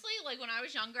 Honestly, like when I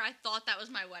was younger, I thought that was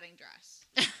my wedding dress.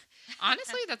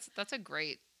 Honestly, that's a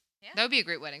great. Yeah. That would be a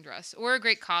great wedding dress or a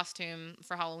great costume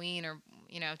for Halloween or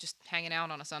just hanging out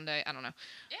on a Sunday. I don't know.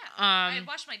 Yeah. Um, I'd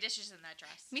wash my dishes in that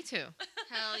dress. Me too.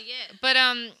 Hell yeah. But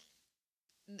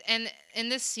and in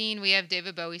this scene we have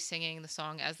David Bowie singing the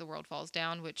song "As the World Falls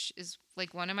Down," which is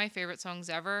like one of my favorite songs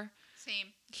ever.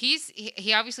 Same.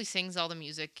 He obviously sings all the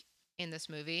music in this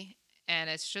movie, and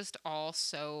it's just all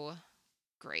so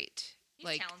great. He's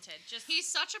like talented. Just He's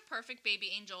such a perfect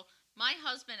baby angel. My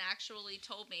husband actually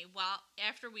told me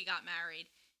after we got married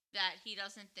that he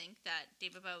doesn't think that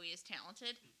David Bowie is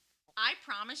talented. I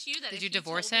promise you that Did if you he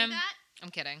divorce told him? me that, I'm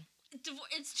kidding.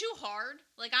 it's too hard.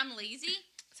 Like I'm lazy.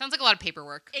 Sounds like a lot of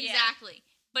paperwork. Yeah. Exactly.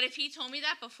 But if he told me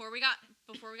that before we got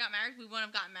married, we wouldn't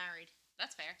have gotten married.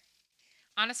 that's fair.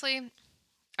 Honestly,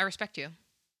 I respect you.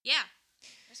 Yeah.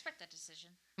 Respect that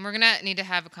decision. And we're gonna need to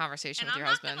have a conversation And with I'm your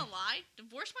not husband. gonna lie,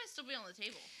 divorce might still be on the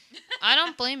table. I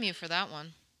don't blame you for that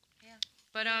one. Yeah.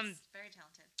 But He's very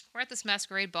talented. we're at this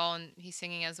masquerade ball and he's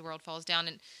singing "As the World Falls Down,"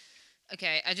 and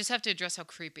okay, I just have to address how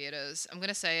creepy it is. I'm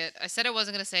gonna say it. I said I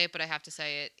wasn't gonna say it, but I have to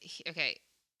say it. Okay,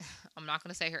 I'm not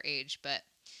gonna say her age, but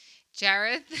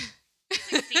Jareth.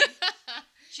 16.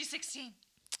 She's 16.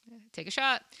 Take a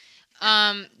shot.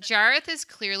 Jareth is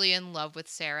clearly in love with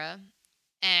Sarah,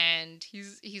 and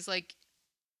he's like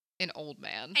an old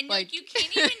man. And like you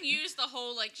can't even use the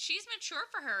whole like she's mature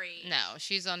for her age. No,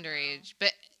 she's underage,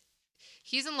 but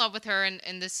he's in love with her,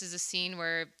 and this is a scene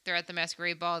where they're at the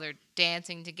masquerade ball. They're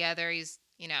dancing together.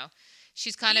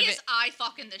 She's kind He of is eye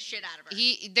fucking the shit out of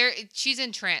her. she's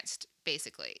entranced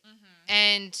basically, Mm-hmm.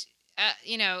 and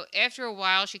after a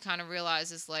while she kind of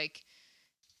realizes like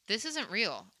this isn't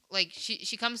real. Like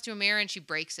she comes to a mirror and she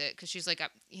breaks it because she's like,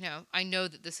 I know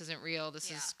that this isn't real. This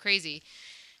Yeah. is crazy.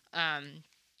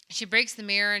 She breaks the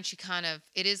mirror and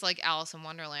it is like Alice in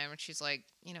Wonderland, where she's like,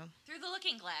 Through the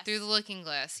looking glass. through the looking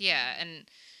glass. Yeah. And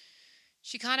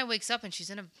she kind of wakes up and she's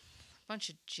in a bunch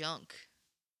of junk.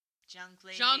 Junk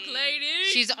lady. Junk lady.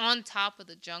 She's on top of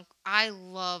the junk. I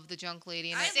love the junk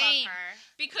lady. And I Same. love her.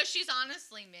 Because she's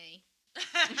honestly me.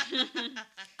 I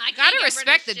can't gotta get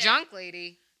respect the rid of shit. junk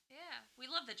lady. Yeah, we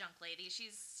love the junk lady.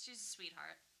 She's a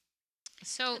sweetheart.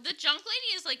 So The junk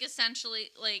lady is like essentially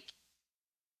like,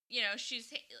 you know,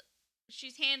 she's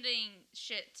handing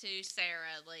shit to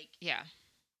Sarah. Like, yeah.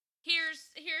 here's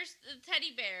the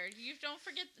teddy bear. You don't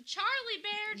forget the Charlie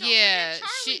bear. Don't Yeah, forget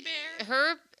Charlie bear.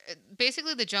 her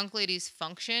basically the junk lady's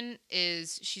function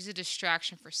is she's a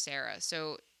distraction for Sarah.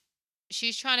 So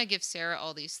she's trying to give Sarah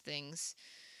all these things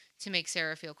to make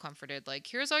Sarah feel comforted. Like,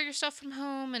 here's all your stuff from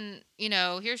home, and you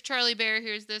know, here's Charlie Bear,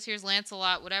 here's this, here's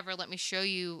Lancelot, whatever. Let me show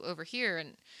you over here.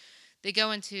 And they go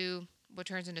into what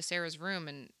turns into Sarah's room,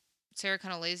 and Sarah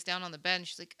kind of lays down on the bed, and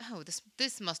she's like, "Oh,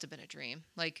 this must have been a dream.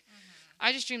 Like,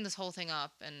 I just dreamed this whole thing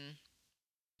up, and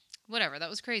whatever. That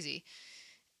was crazy."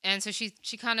 And so she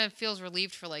kind of feels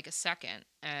relieved for like a second,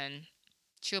 and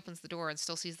she opens the door and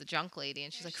still sees the junk lady,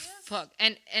 and she's like, "Fuck!"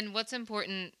 And what's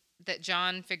important that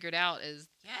John figured out is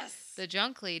the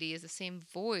junk lady is the same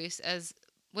voice as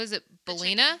was it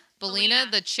Bellina? Bellina,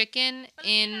 the chicken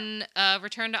in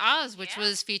Return to Oz, which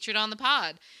was featured on the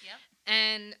pod. Yep.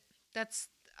 And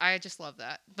I just love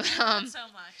that. But so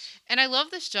much. and I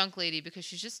love this junk lady because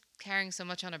she's just carrying so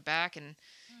much on her back, and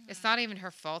it's not even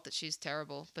her fault that she's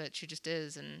terrible, but she just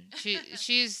is, and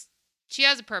she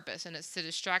has a purpose, and it's to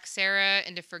distract Sarah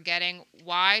into forgetting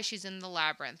why she's in the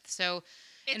labyrinth. So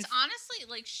It's honestly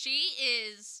like she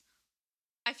is.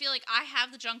 I feel like I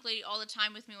have the junk lady all the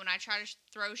time with me when I try to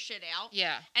throw shit out.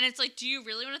 yeah. And it's like, do you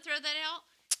really want to throw that out?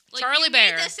 Like, Charlie you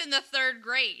Bear. need this in the 3rd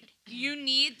grade. You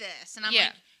need this, and I'm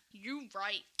like, you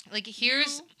right. Like You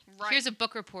right. here's a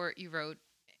book report you wrote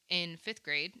in 5th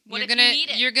grade. What you're if gonna you need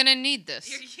it? You're gonna need this.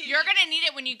 You're gonna need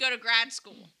it when you go to grad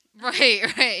school. Right,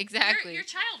 exactly. Your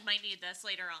child might need this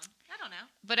later on. I don't know.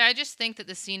 But I just think that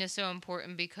the scene is so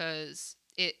important because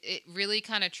it really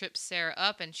kind of trips Sarah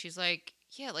up, and she's like,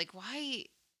 yeah, like why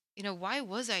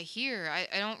was I here?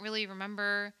 I don't really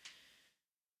remember,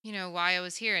 why I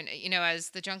was here. And,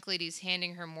 as the junk lady's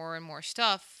handing her more and more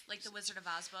stuff. Like the Wizard of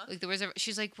Oz book? Like the Wizard,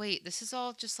 she's like, wait, this is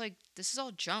all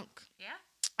junk. Yeah.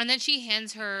 And then she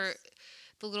hands her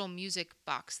the little music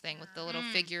box thing with the little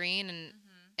figurine.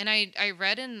 And I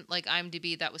read in like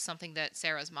IMDb that was something that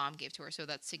Sarah's mom gave to her. So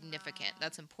that's significant.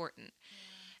 That's important. Yeah.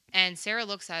 And Sarah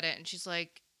looks at it and she's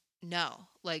like, no,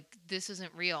 like this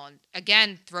isn't real. And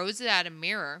again, throws it at a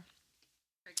mirror.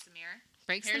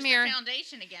 Breaks Here's the mirror. The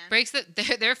foundation again. Breaks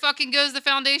there fucking goes the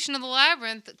foundation of the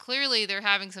labyrinth. Clearly they're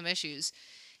having some issues.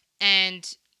 And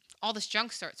all this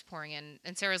junk starts pouring in,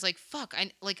 and Sarah's like, fuck,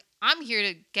 I'm here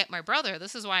to get my brother.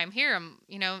 This is why I'm here.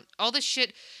 All this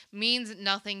shit means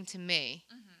nothing to me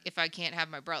if I can't have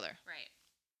my brother. Right.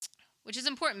 Which is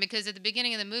important because at the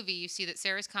beginning of the movie, you see that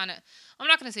Sarah's kind of, I'm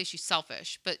not going to say she's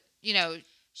selfish, but,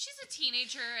 she's a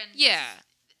teenager, and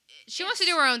she wants to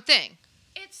do her own thing.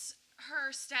 It's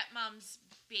her stepmom's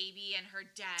baby and her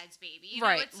dad's baby.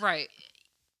 Right.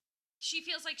 She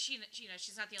feels like she's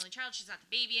not the only child. She's not the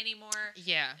baby anymore.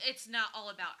 Yeah. It's not all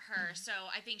about her. So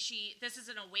I think this is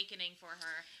an awakening for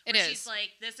her. It is. She's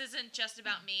like, this isn't just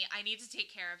about me. I need to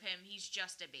take care of him. He's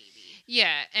just a baby.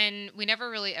 Yeah, and we never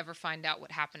really ever find out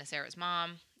what happened to Sarah's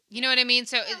mom. You know what I mean?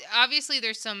 So obviously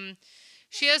there's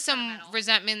she has some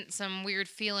resentment, some weird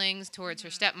feelings towards her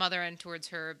stepmother and towards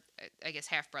her, I guess,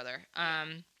 half-brother.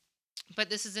 But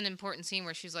this is an important scene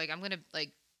where she's like, I'm going to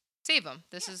like save him.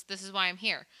 This is why I'm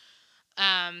here.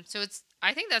 So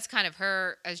I think that's kind of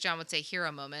her, as John would say,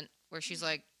 hero moment, where she's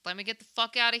like, let me get the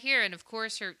fuck out of here. And of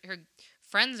course her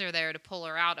friends are there to pull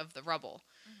her out of the rubble,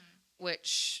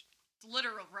 which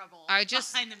literal rubble. I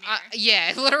just, behind the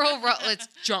mirror. literal rubble. It's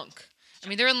junk. I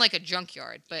mean, they're in like a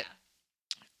junkyard, but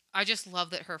I just love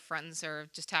that her friends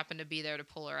just happen to be there to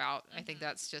pull her out. I think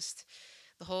that's just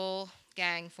the whole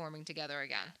gang forming together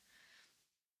again.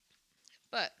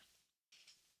 But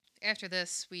after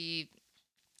this, we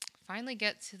finally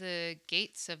get to the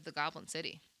gates of the Goblin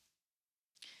City.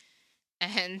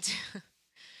 And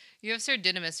you have Sir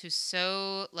Didymus, who's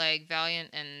so like valiant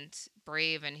and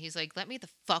brave, and he's like, let me the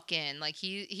fuck in. Like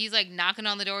he's like knocking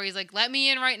on the door. He's like, let me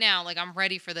in right now. Like I'm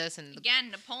ready for this. And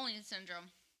again, Napoleon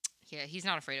syndrome. Yeah, he's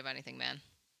not afraid of anything, man.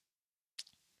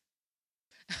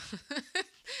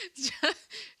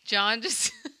 John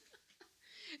just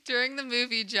during the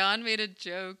movie, John made a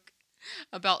joke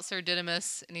about Sir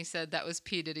Didymus, and he said that was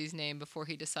P. Diddy's name before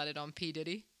he decided on P.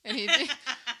 Diddy. And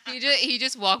he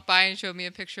just walked by and showed me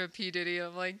a picture of P. Diddy.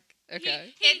 I'm like,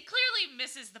 okay. He clearly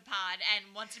misses the pod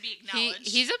and wants to be acknowledged.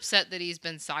 He's upset that he's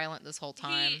been silent this whole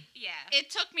time. It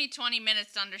took me 20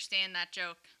 minutes to understand that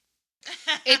joke.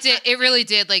 It really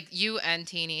did. Like, you and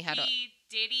Teeny had a... He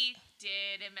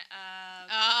did him. Oh.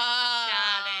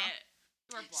 Got it.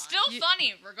 We're blonde. Still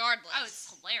funny, regardless. Oh,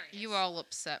 it's hilarious. You all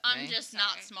upset me. I'm just not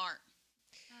Sorry. smart.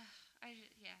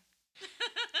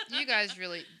 Yeah. You guys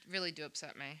really, really do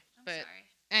upset me. I'm But sorry.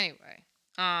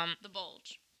 anyway, The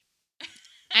bulge.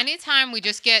 anytime we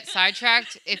just get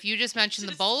sidetracked, if you just mention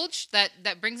the Just- bulge, that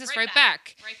brings us Right right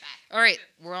back. Right back. All right,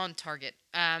 we're on target.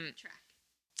 Track.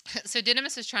 So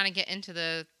Didymus is trying to get into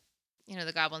the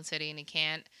Goblin City, and he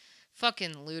can't.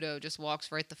 Fucking Ludo just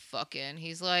walks right the fuck in.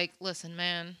 He's like, listen,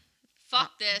 man,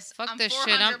 Fuck this. fuck I'm this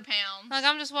 400 shit. pounds. Like,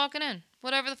 I'm just walking in.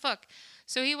 Whatever the fuck.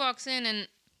 So he walks in, and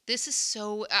this is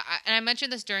so... and I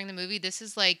mentioned this during the movie. This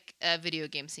is like a video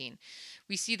game scene.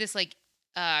 We see this, like,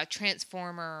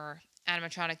 transformer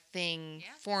animatronic thing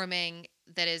forming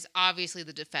that is obviously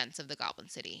the defense of the Goblin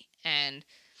City. And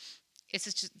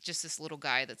it's just this little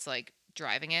guy that's, like,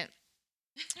 driving it.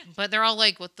 But they're all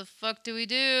like, what the fuck do we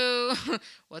do?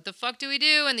 What the fuck do we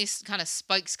do? And these kind of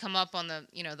spikes come up on the,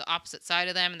 the opposite side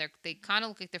of them, and they kind of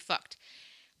look like they're fucked.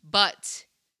 But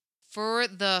for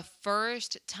the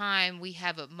first time, we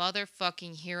have a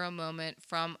motherfucking hero moment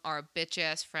from our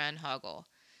bitch-ass friend Huggle.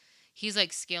 He's,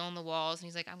 like, scaling the walls, and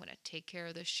he's like, I'm going to take care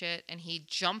of this shit. And he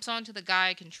jumps onto the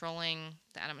guy controlling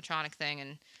the animatronic thing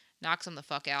and knocks him the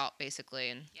fuck out, basically.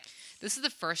 And this is the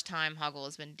first time Huggle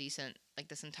has been decent, like,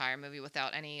 this entire movie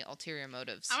without any ulterior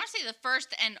motives. I want to say the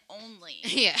first and only.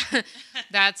 Yeah,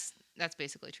 that's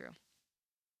basically true.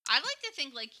 I like to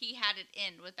think, like, he had it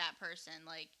in with that person.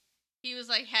 Like, he was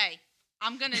like, hey,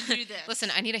 I'm going to do this.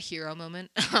 Listen, I need a hero moment.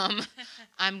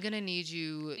 I'm going to need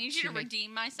you I need you to make,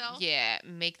 redeem myself. yeah,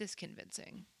 make this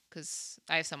convincing, because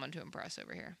I have someone to impress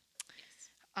over here.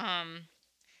 Yes.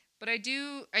 But I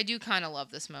do kind of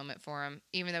love this moment for him,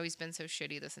 even though he's been so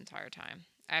shitty this entire time.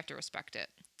 I have to respect it.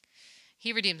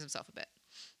 He redeems himself a bit.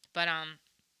 But,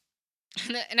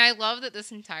 and I love that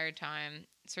this entire time,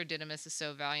 Sir Didymus is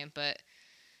so valiant, but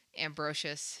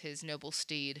Ambrosius, his noble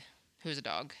steed, who's a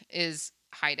dog, is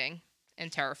hiding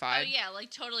and terrified. Oh, yeah,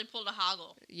 like, totally pulled a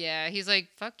Hoggle. Yeah, he's like,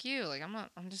 fuck you. Like, I'm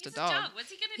just He's a dog.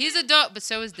 What's he gonna do? He's a dog, but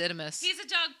so is Didymus. He's a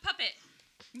dog puppet.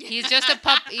 He's just a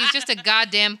pup. He's just a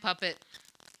goddamn puppet.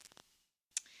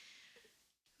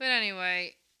 But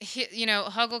anyway,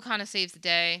 Huggle kind of saves the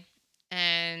day,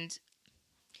 and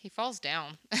he falls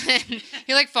down.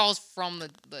 He like falls from the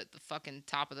fucking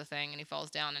top of the thing, and he falls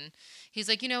down. And he's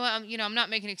like, you know what? I'm not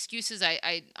making excuses.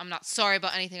 I'm not sorry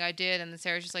about anything I did. And then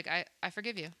Sarah's just like, I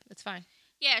forgive you. It's fine.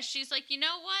 Yeah, she's like, you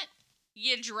know what?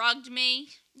 You drugged me.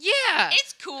 Yeah,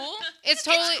 It's cool. it's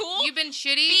totally it's cool. You've been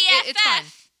shitty. BFF. It's fine.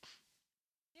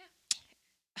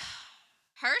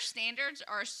 Her standards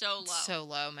are so low. So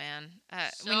low, man.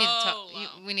 So we need to talk.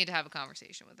 low. We need to have a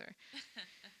conversation with her.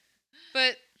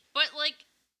 But But, like,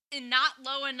 not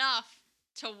low enough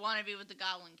to want to be with the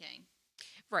Goblin King.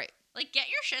 right, Like, get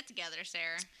your shit together,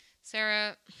 Sarah.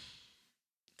 Sarah.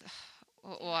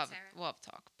 We'll have Sarah. a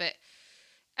talk. But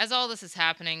as all this is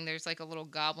happening, there's like a little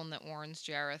goblin that warns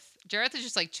Jareth. Jareth is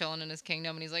just like chilling in his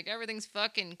kingdom, and he's like, everything's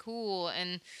fucking cool.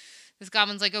 And this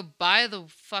goblin's like, oh, by the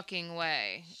fucking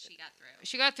way. She got through.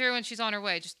 She got through and she's on her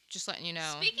way. Just letting you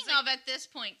know. Speaking of, at this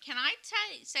point, can I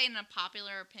say an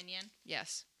unpopular opinion?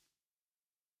 Yes.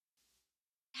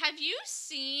 Have you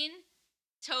seen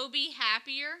Toby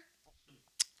happier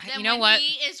than You know when what?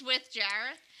 he is with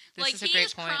Jareth? This Like, is a he great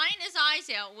is point. crying his eyes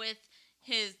out with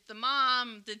the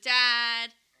mom, the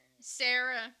dad,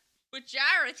 Sarah. With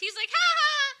Jareth, he's like, ha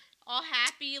ha, all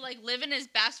happy, like living his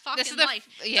best This fucking is the life.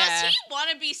 yeah. Does he want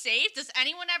to be saved? Does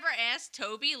anyone ever ask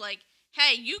Toby, like,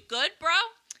 hey, you good, bro?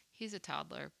 He's a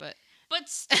toddler, but But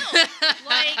still,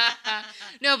 like,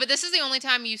 no, but this is the only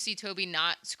time you see Toby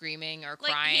not screaming or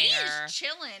like crying he or is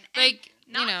chilling. like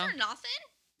and not you know. for nothing.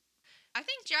 I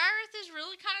think Jareth is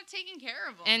really kind of taking care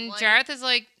of him. And like, Jareth is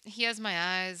like, he has my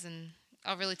eyes, and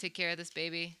I'll really take care of this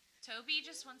baby. Toby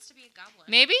just wants to be a goblin.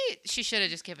 Maybe she should have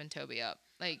just given Toby up.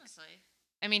 Like, Honestly.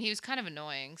 I mean, he was kind of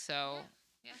annoying, so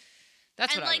Yeah.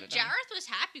 that's and what I like would have done. Jareth was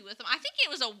happy with him. I think it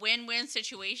was a win-win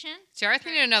situation. Jareth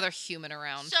needed another human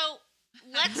around. So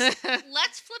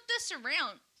let's flip this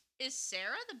around. Is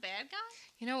Sarah the bad guy?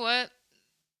 You know what?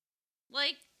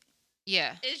 Like,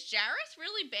 Yeah. is Jareth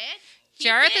really bad? He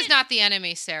Jareth did- is not the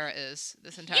enemy Sarah is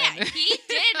this entire Yeah, movie. he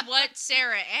did what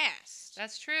Sarah asked.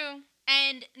 That's true.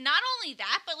 And not only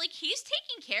that, but like he's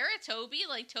taking care of Toby.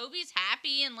 Like Toby's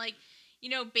happy and like, you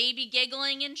know, baby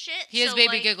giggling and shit. He is So,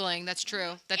 baby like, giggling. That's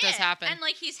true. That does yeah, happen. And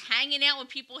like he's hanging out with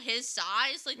people his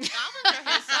size. Like the goblins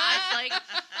are his size. Like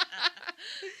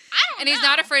I don't and know. he's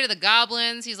not afraid of the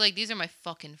goblins. He's like, these are my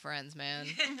fucking friends, man.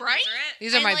 Right?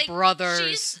 These are And, my like,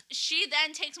 brothers. She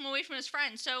then takes him away from his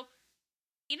friend. So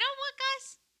You know what,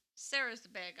 guys? Sarah's the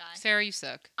bad guy. Sarah, you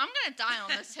suck. I'm gonna die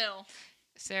on this hill.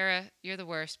 Sarah, you're the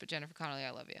worst, but Jennifer Connelly,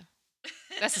 I love you.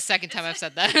 That's the second time I've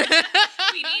said that.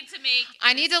 We need to make.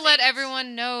 I need to let distinct-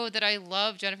 everyone know that I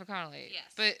love Jennifer Connelly. Yes.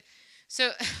 But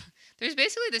so there's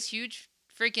basically this huge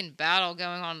freaking battle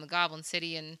going on in the Goblin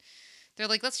City, and they're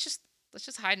like, let's just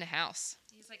hide in a house.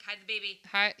 He's like, hide the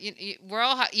baby. We're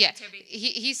all yeah. Toby.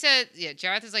 He said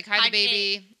Jareth is like hide the Hide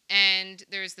baby, and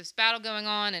there's this battle going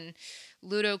on, and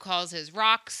Ludo calls his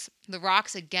rocks. The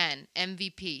rocks again,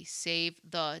 MVP, save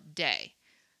the day.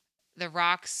 The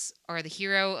rocks are the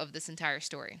hero of this entire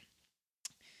story.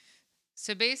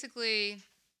 So basically,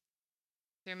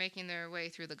 they're making their way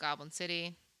through the Goblin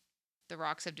City. The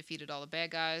rocks have defeated all the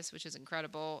bad guys, which is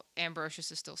incredible.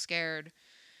 Ambrosius is still scared.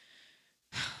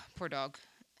 Poor dog.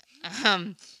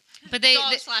 But they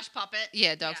Dog slash puppet.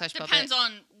 yeah, dog Yeah. slash puppet. Depends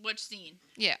on which scene.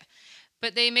 Yeah.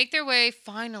 But they make their way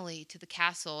finally to the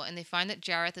castle, and they find that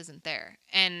Jareth isn't there.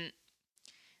 And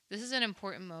this is an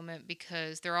important moment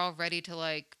because they're all ready to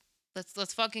like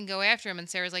let's fucking go after him. And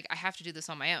Sarah's like, I have to do this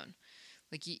on my own.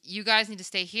 Like you guys need to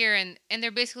stay here, and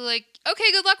they're basically like,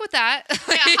 okay, good luck with that.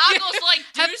 Yeah, Hagel's like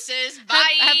Have- deuces.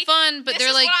 Bye. have fun, but This they're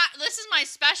is like, this is my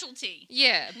specialty.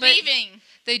 yeah, but Leaving.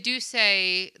 they do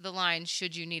say the line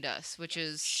 "Should you need us," which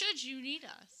is Should you need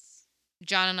us?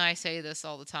 John and I say this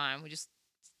all the time. We just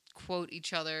quote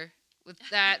each other with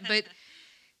that. But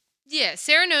yeah,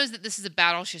 Sarah knows that this is a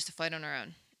battle she has to fight on her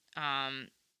own.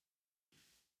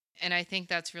 And I think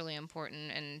that's really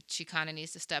important. And she kind of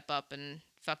needs to step up and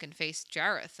fucking face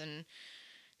Jareth. And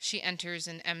she enters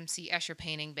an MC Escher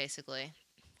painting, basically.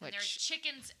 And there's Which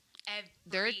chickens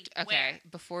there, everywhere. okay.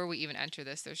 Before we even enter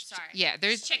this, there's Sorry. yeah,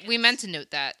 there's. Chickens. We meant to note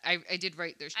that. I did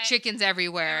write. There's chickens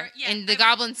everywhere yeah, in the I wrote-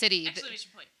 Goblin City.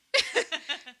 Exclamation point.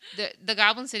 The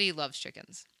Goblin City loves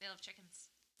chickens. They love chickens.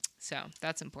 So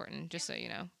that's important, just so you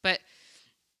know. But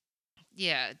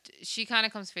yeah, she kind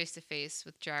of comes face to face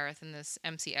with Jareth in this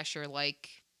MC Escher like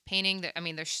painting. That I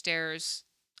mean, there's stairs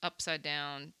upside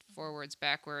down, forwards,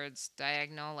 backwards,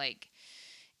 diagonal. Like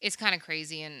it's kind of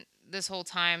crazy. And this whole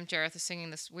time, Jareth is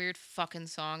singing this weird fucking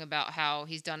song about how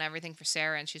he's done everything for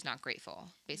Sarah and she's not grateful.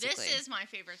 Basically, This is my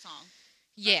favorite song.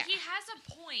 But yeah. he has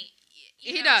a point.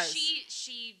 You He know, does.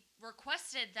 She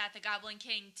requested that the Goblin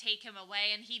King take him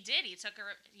away, and he did. He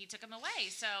took him away.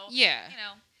 So Yeah. you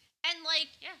know, And like,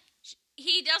 Yeah.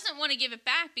 he doesn't want to give it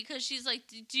back because she's like,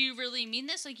 "Do you really mean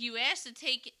this? Like, you asked to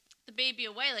take the baby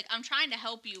away. Like, I'm trying to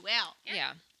help you out."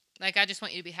 Yeah. Like I just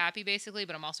want you to be happy, basically,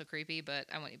 but I'm also creepy, but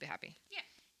I want you to be happy.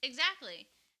 Exactly.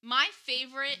 My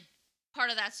favorite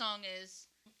part of that song is,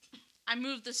 "I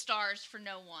moved the stars for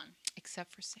no one."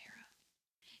 Except for Sarah.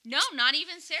 No, not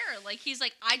even Sarah. Like, he's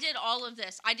like, "I did all of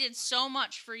this. I did so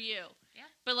much for you." Yeah.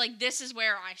 But like, this is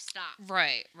where I stop.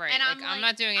 Right, right. And like, I'm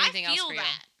not doing anything else for you.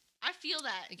 I feel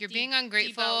that. Like you're D- being D-Bowie.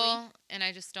 ungrateful, and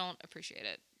I just don't appreciate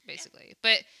it, basically.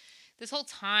 But this whole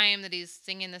time that he's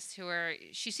singing this to her,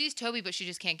 she sees Toby, but she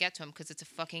just can't get to him because it's a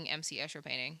fucking MC Escher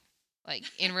painting, like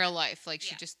in real life. Like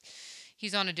she Yeah. just,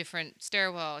 he's on a different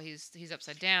stairwell. He's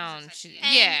upside down. upside She, down.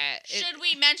 And yeah, should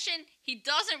we mention he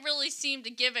doesn't really seem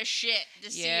to give a shit to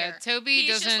see yeah. her. Toby He's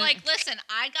doesn't. just like, "Listen,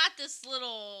 I got this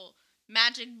little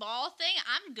magic ball thing.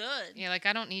 I'm good." Yeah, like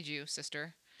I don't need you,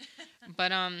 sister.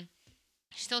 But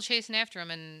she's still chasing after him,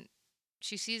 and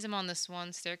she sees him on this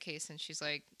one staircase, and she's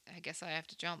like, I guess I have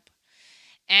to jump.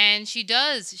 And she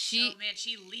does. oh man,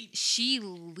 she leaps. She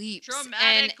leaps.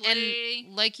 Dramatically.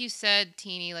 And like you said,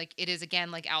 Teeny, like it is again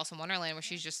like Alice in Wonderland where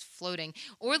she's just floating.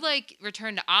 Or like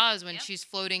Return to Oz when Yep. she's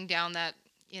floating down that,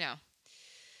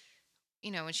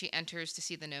 when she enters to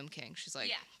see the Gnome King. She's like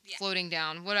Yeah. floating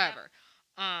down, whatever.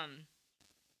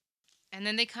 And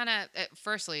then they kind of,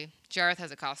 firstly, Jareth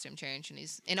has a costume change and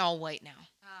he's in all white now.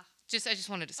 Ah, I just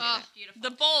wanted to say Oh, that. beautiful.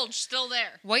 the bulge still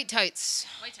there. White tights.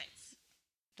 White tights.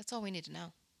 That's all we need to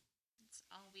know. That's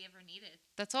all we ever needed.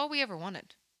 That's all we ever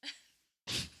wanted.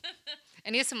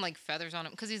 And he has some like feathers on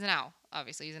him because he's an owl.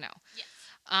 Obviously, he's an owl.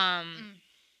 Yes.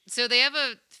 So they have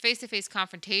a face-to-face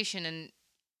confrontation, and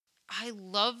I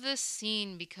love this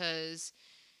scene because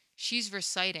she's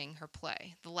reciting her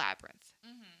play, The Labyrinth.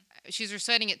 Mm-hmm. She's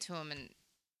reciting it to him, and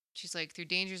she's like, through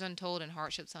dangers untold and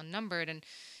hardships unnumbered, and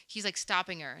he's like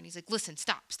stopping her, and he's like, listen,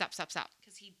 stop.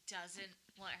 Because he doesn't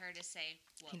want her to say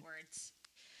what words.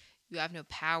 You have no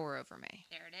power over me.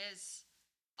 There it is.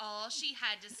 All she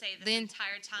had to say this The en-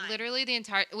 entire time. Literally the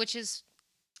entire, which is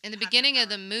in the Have no beginning of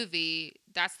power. the movie,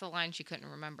 that's the line she couldn't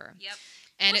remember. Yep.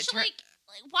 And Which, it turned like,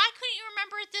 why couldn't you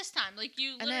remember it this time? Like,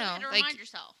 you I literally know, had to like, remind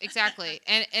yourself. exactly.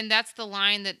 And that's the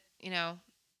line that,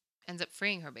 ends up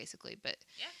freeing her basically. But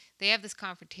Yeah. they have this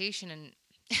confrontation, and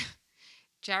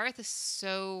Jareth is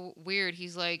so weird.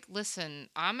 He's like, listen,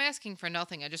 I'm asking for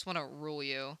nothing. I just want to rule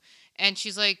you. And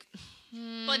she's like,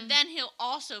 But then he'll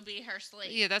also be her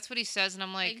slave. yeah, that's what he says. And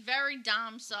I'm Like, like, very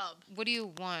dom sub. what do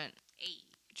you want, Hey.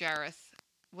 Jareth?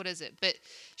 What is it? But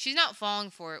she's not falling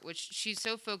for it, which she's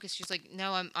so focused. She's like,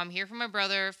 no, I'm here for my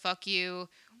brother. Fuck you,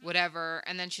 whatever.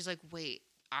 And then she's like, wait,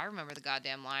 I remember the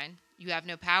goddamn line. You have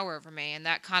no power over me. And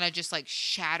that kind of just like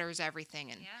shatters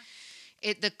everything. And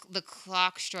the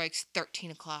clock strikes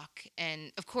 13 o'clock.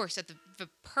 And of course, at the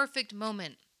perfect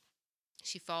moment,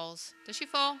 she falls. Does she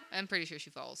fall? I'm pretty sure she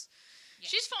falls. Yeah.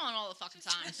 She's falling all the fucking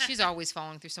time. She's always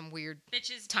falling through some weird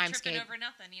Bitches be timescape. tripping over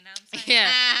nothing, you know what I'm saying?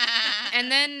 Yeah.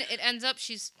 And then it ends up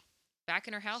she's back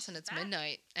in her house and it's back.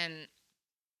 midnight and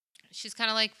she's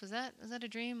kind of like, was that a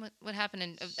dream? What happened?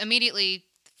 And immediately,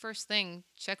 first thing,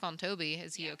 check on Toby.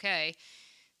 Is he okay?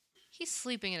 He's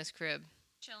sleeping in his crib.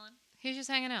 Chilling. He's just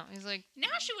hanging out. He's like, You know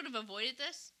how she would have avoided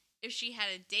this? If she had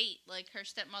a date like her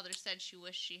stepmother said she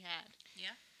wished she had.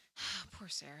 Yeah. poor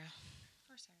Sarah.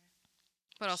 Poor Sarah.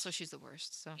 But also she's the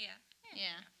worst. So Yeah.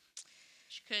 Yeah.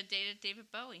 She could have dated David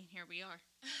Bowie. Here we are.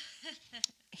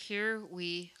 here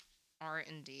we are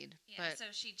indeed. Yeah, But so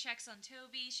she checks on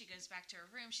Toby. She goes back to her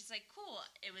room. She's like, cool,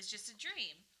 it was just a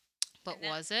dream. but and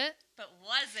then- was it? But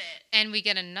was it? And we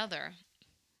get another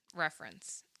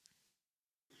reference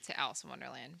to Alice in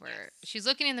Wonderland where Yes. she's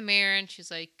looking in the mirror and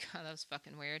she's like, God, that was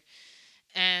fucking weird.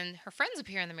 And her friends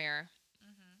appear in the mirror.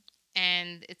 Mm-hmm.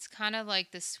 And it's kind of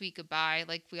like this sweet goodbye,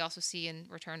 like we also see in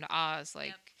Return to Oz.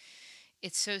 Like,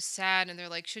 it's so sad. And they're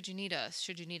like, should you need us?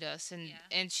 Should you need us? And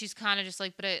and she's kind of just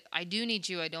like, but I do need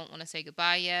you. I don't want to say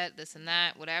goodbye yet. This and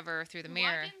that, whatever, through the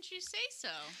mirror. Why didn't you say so?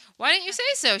 Why didn't you say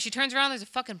so? She turns around. There's a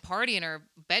fucking party in her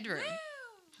bedroom. Woo!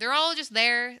 They're all just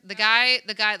there.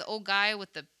 The old guy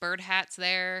with the bird hat's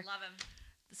there. Love him.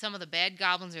 Some of the bad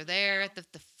goblins are there.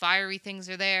 The fiery things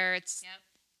are there. Yep.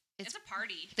 It's a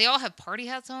party. They all have party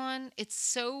hats on. It's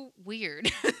so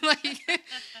weird. Like,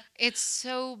 it's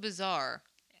so bizarre.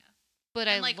 Yeah. But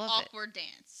And I like love it. awkward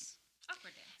dance.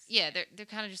 Awkward dance. Yeah, they're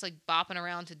kind of just like bopping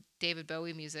around to David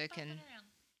Bowie music Bopping and around.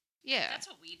 yeah, That's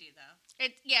what we do, though.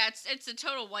 It's a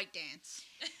total white dance.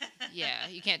 yeah,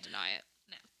 you can't deny it.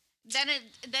 Then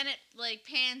it like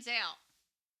pans out,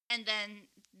 and then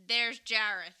there's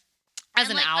Jareth. As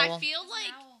and, an like, owl, I feel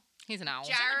like he's an owl.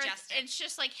 Jareth. majestic. It's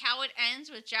just like how it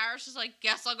ends with Jareth is like,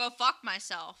 guess I'll go fuck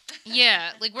myself.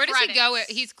 Yeah, like where does he go?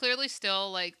 Credits. He's clearly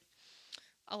still like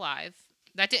alive.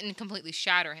 That didn't completely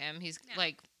shatter him. He's Yeah.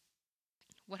 like,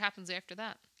 what happens after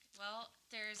that? Well,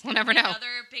 there's We'll never know.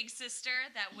 another big sister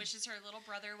that wishes her little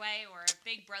brother away, or a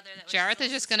big brother that wishes Jareth his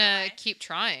is just little gonna sister away. keep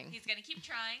trying. He's gonna keep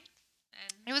trying.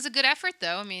 And It was a good effort,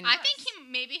 though. I mean, I think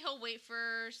maybe he'll wait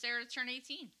for Sarah to turn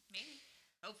 18. maybe.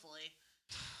 Hopefully.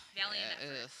 Valiant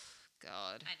effort. ugh,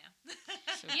 God. I know.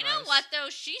 So You know gross. what though?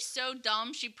 She's so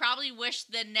dumb. She probably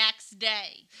wished the next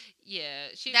day. Yeah,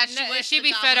 That she wished she'd the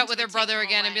be fed up goblins with her would take brother him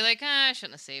again and be away. like, I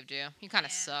shouldn't have saved you. You kind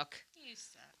of Yeah. suck. You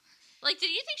suck. Like, did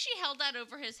you think she held that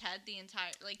over his head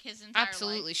his entire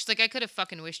Absolutely. life? She's like, I could have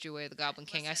fucking wished you away, the Goblin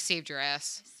King. I Listen, saved your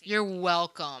ass. I saved You're you.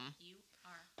 welcome. You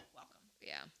are welcome.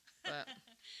 Yeah, but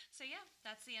So yeah,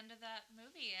 that's the end of that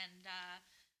movie. And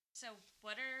so,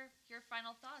 what are your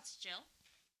final thoughts, Jill?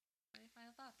 What are your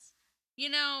final thoughts? You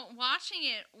know, watching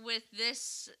it with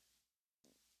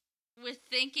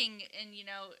thinking and,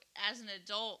 as an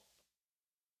adult,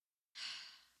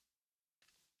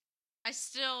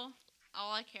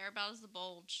 all I care about is the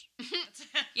bulge.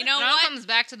 You know it all what? comes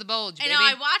back to the bulge, I baby. know,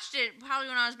 I watched it probably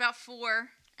when I was about 4,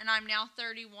 and I'm now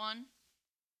 31.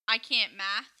 I can't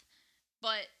math,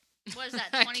 but what is that,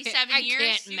 I 27 can't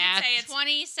years? You could math. say it's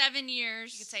 27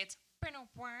 years. You could say it's been a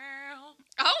while.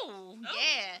 Oh,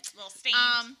 yeah. Little stain.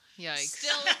 Yikes.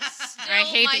 Still I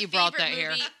hate my that you brought favorite that here.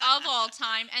 movie of all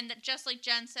time, and just like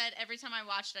Jen said, every time I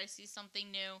watch it, I see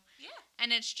something new. Yeah.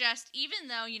 And it's just, even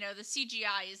though the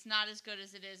CGI is not as good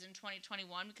as it is in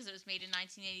 2021 because it was made in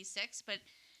 1986, but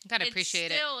Gotta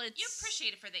appreciate it. You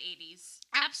appreciate it for the 80s.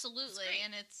 Absolutely, great.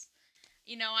 and it's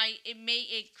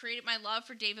it created my love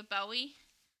for David Bowie.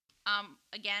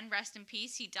 Again, rest in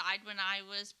peace. He died when I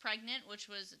was pregnant, which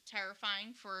was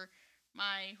terrifying for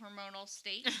my hormonal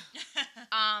state.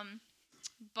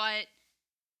 But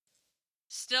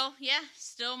still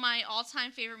my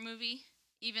all-time favorite movie,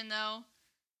 even though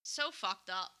so fucked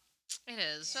up. It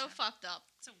is. So fucked up.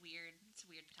 It's a weird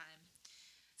time.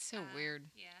 So weird.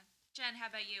 Yeah. Jen, how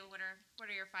about you? What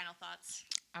are your final thoughts?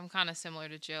 I'm kind of similar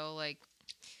to Jill. Like,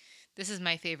 this is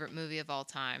my favorite movie of all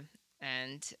time.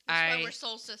 And That's why we're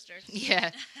soul sisters.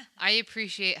 yeah, I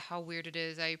appreciate how weird it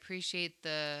is. I appreciate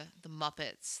the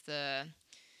Muppets, the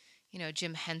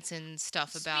Jim Henson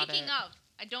stuff about Speaking it. of,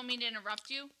 I don't mean to interrupt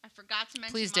you. I forgot to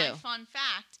mention Please my do. fun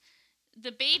fact.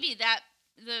 The baby that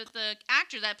the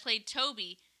actor that played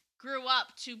Toby grew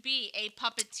up to be a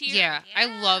puppeteer. Yeah, I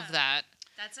love Yeah. that.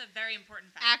 That's a very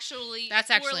important fact. Actually, That's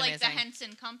for actually like the amazing.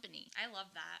 Henson Company, I love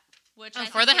that. which Oh, I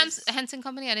for the think is- Henson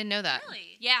Company, I didn't know that.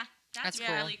 Really? Yeah, That's That's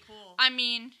cool. really cool. I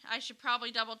mean, I should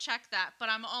probably double check that, but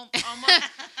I'm almost.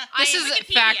 This is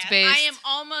fact based. I am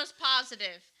almost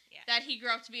positive Yeah. that he grew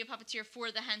up to be a puppeteer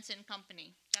for the Henson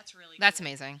Company. That's really That's cool.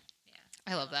 amazing.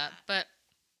 Yeah. I love that. But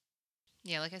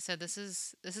yeah, like I said, this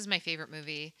is my favorite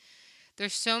movie.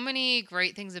 There's so many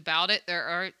great things about it.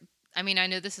 I mean, I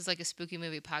know this is like a spooky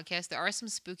movie podcast. There are some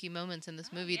spooky moments in this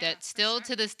Oh, movie yeah, that for still sure.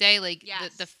 to this day, like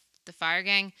Yes. the fire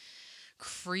gang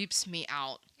creeps me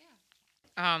out.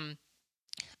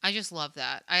 I just love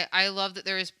that. I love that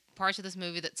there's parts of this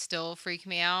movie that still freak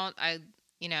me out.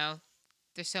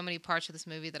 There's so many parts of this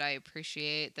movie that I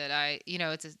appreciate, that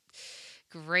it's a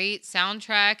great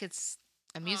soundtrack. It's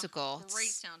a musical. Great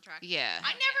It's- soundtrack. Yeah.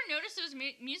 I never noticed it was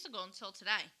musical until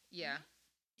today. Yeah.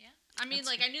 I mean, That's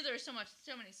like I knew there were so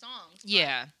many songs. but-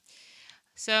 Yeah.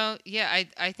 So yeah,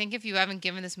 I think if you haven't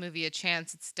given this movie a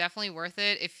chance, it's definitely worth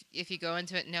it if you go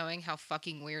into it knowing how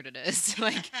fucking weird it is.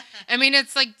 Like, I mean,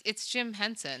 it's Jim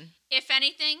Henson. If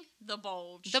anything, The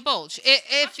Bulge. The Bulge.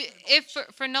 If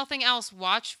for nothing else,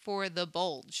 watch for The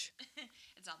Bulge.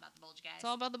 It's all about the bulge, guys. It's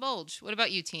all about The Bulge. What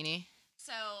about you, Teeny?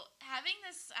 So having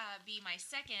this be my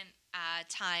second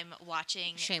time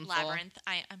watching Shameful. Labyrinth,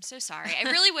 I'm so sorry. I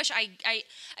really wish I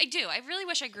do. I really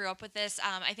wish I grew up with this.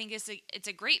 I think it's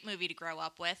a great movie to grow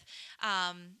up with.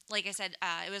 Like I said,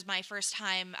 it was my first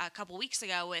time a couple weeks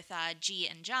ago with G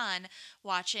and John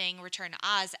watching Return to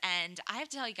Oz, and I have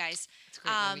to tell you guys, It's a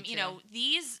great movie, you too. know,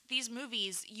 these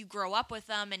movies, you grow up with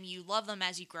them and you love them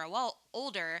as you grow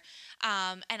older.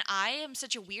 And I am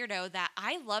such a weirdo that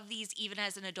I love these even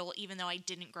as an adult, even though I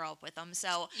didn't grow up with them.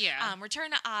 So Yeah.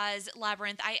 Return to Oz,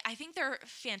 Labyrinth, I think they're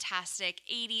fantastic.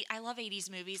 I love 80s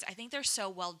movies. I think they're so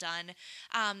well done.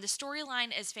 The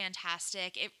storyline is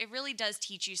fantastic. It really does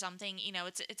teach you something. You know,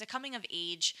 it's a coming of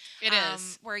age. It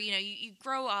is. Where, you know, you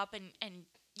grow up and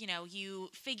you know, you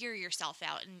figure yourself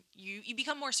out and you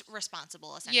become more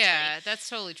responsible, essentially. Yeah, that's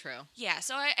totally true. Yeah,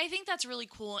 so I think that's really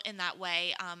cool in that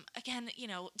way. Again, you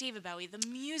know, David Bowie, the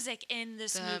music in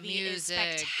this The movie is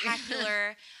music.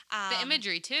 spectacular. The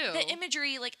imagery too. The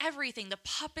imagery, like everything. The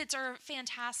puppets are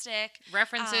fantastic.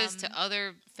 References to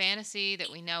other fantasy that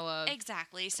we know of.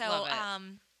 Exactly. So, Love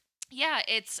it. yeah,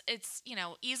 it's you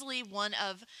know, easily one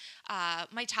of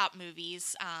my top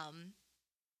movies.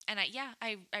 And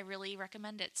I really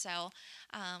recommend it. So,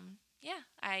 yeah,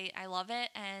 I love it,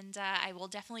 and I will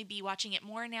definitely be watching it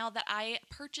more now that I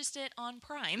purchased it on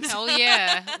Prime. Hell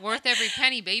yeah, worth every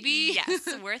penny, baby. Yes,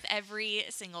 worth every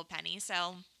single penny.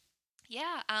 So,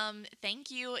 yeah,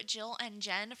 thank you, Jill and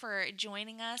Jen, for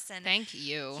joining us. And Thank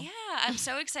you. yeah, I'm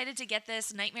so excited to get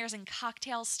this Nightmares and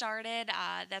Cocktails started.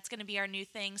 That's going to be our new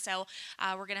thing. So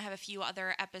we're going to have a few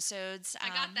other episodes. I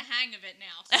got the hang of it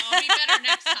now, so I'll be better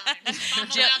next time. I'm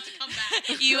allowed to come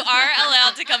back. You are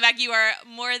allowed to come back. You are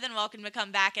more than welcome to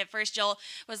come back. At first, Jill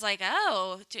was like,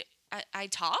 "Oh, I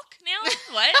talk now?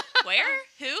 What? Where?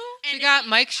 Who?" She And got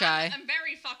mic shy. I'm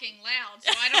very fucking loud,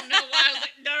 so I don't know why I was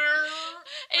like, "Durr,"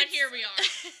 but here we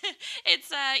are.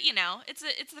 It's you know, it's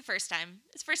the first time.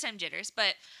 It's first time jitters,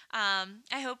 but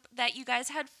I hope that you guys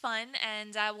had fun,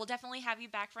 and we'll definitely have you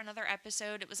back for another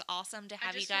episode. It was awesome to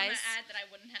have I just you guys. want to add that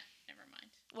I wouldn't have. Never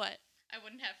mind. What? I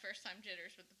wouldn't have first time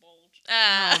jitters with the bulge.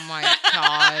 Oh my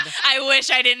god. I wish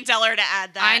I didn't tell her to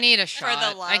add that. I need a for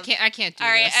shot. the love. I can't do All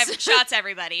right, this. shots,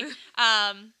 everybody.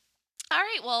 All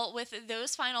right, well, with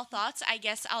those final thoughts, I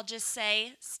guess I'll just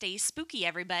say, stay spooky,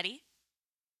 everybody.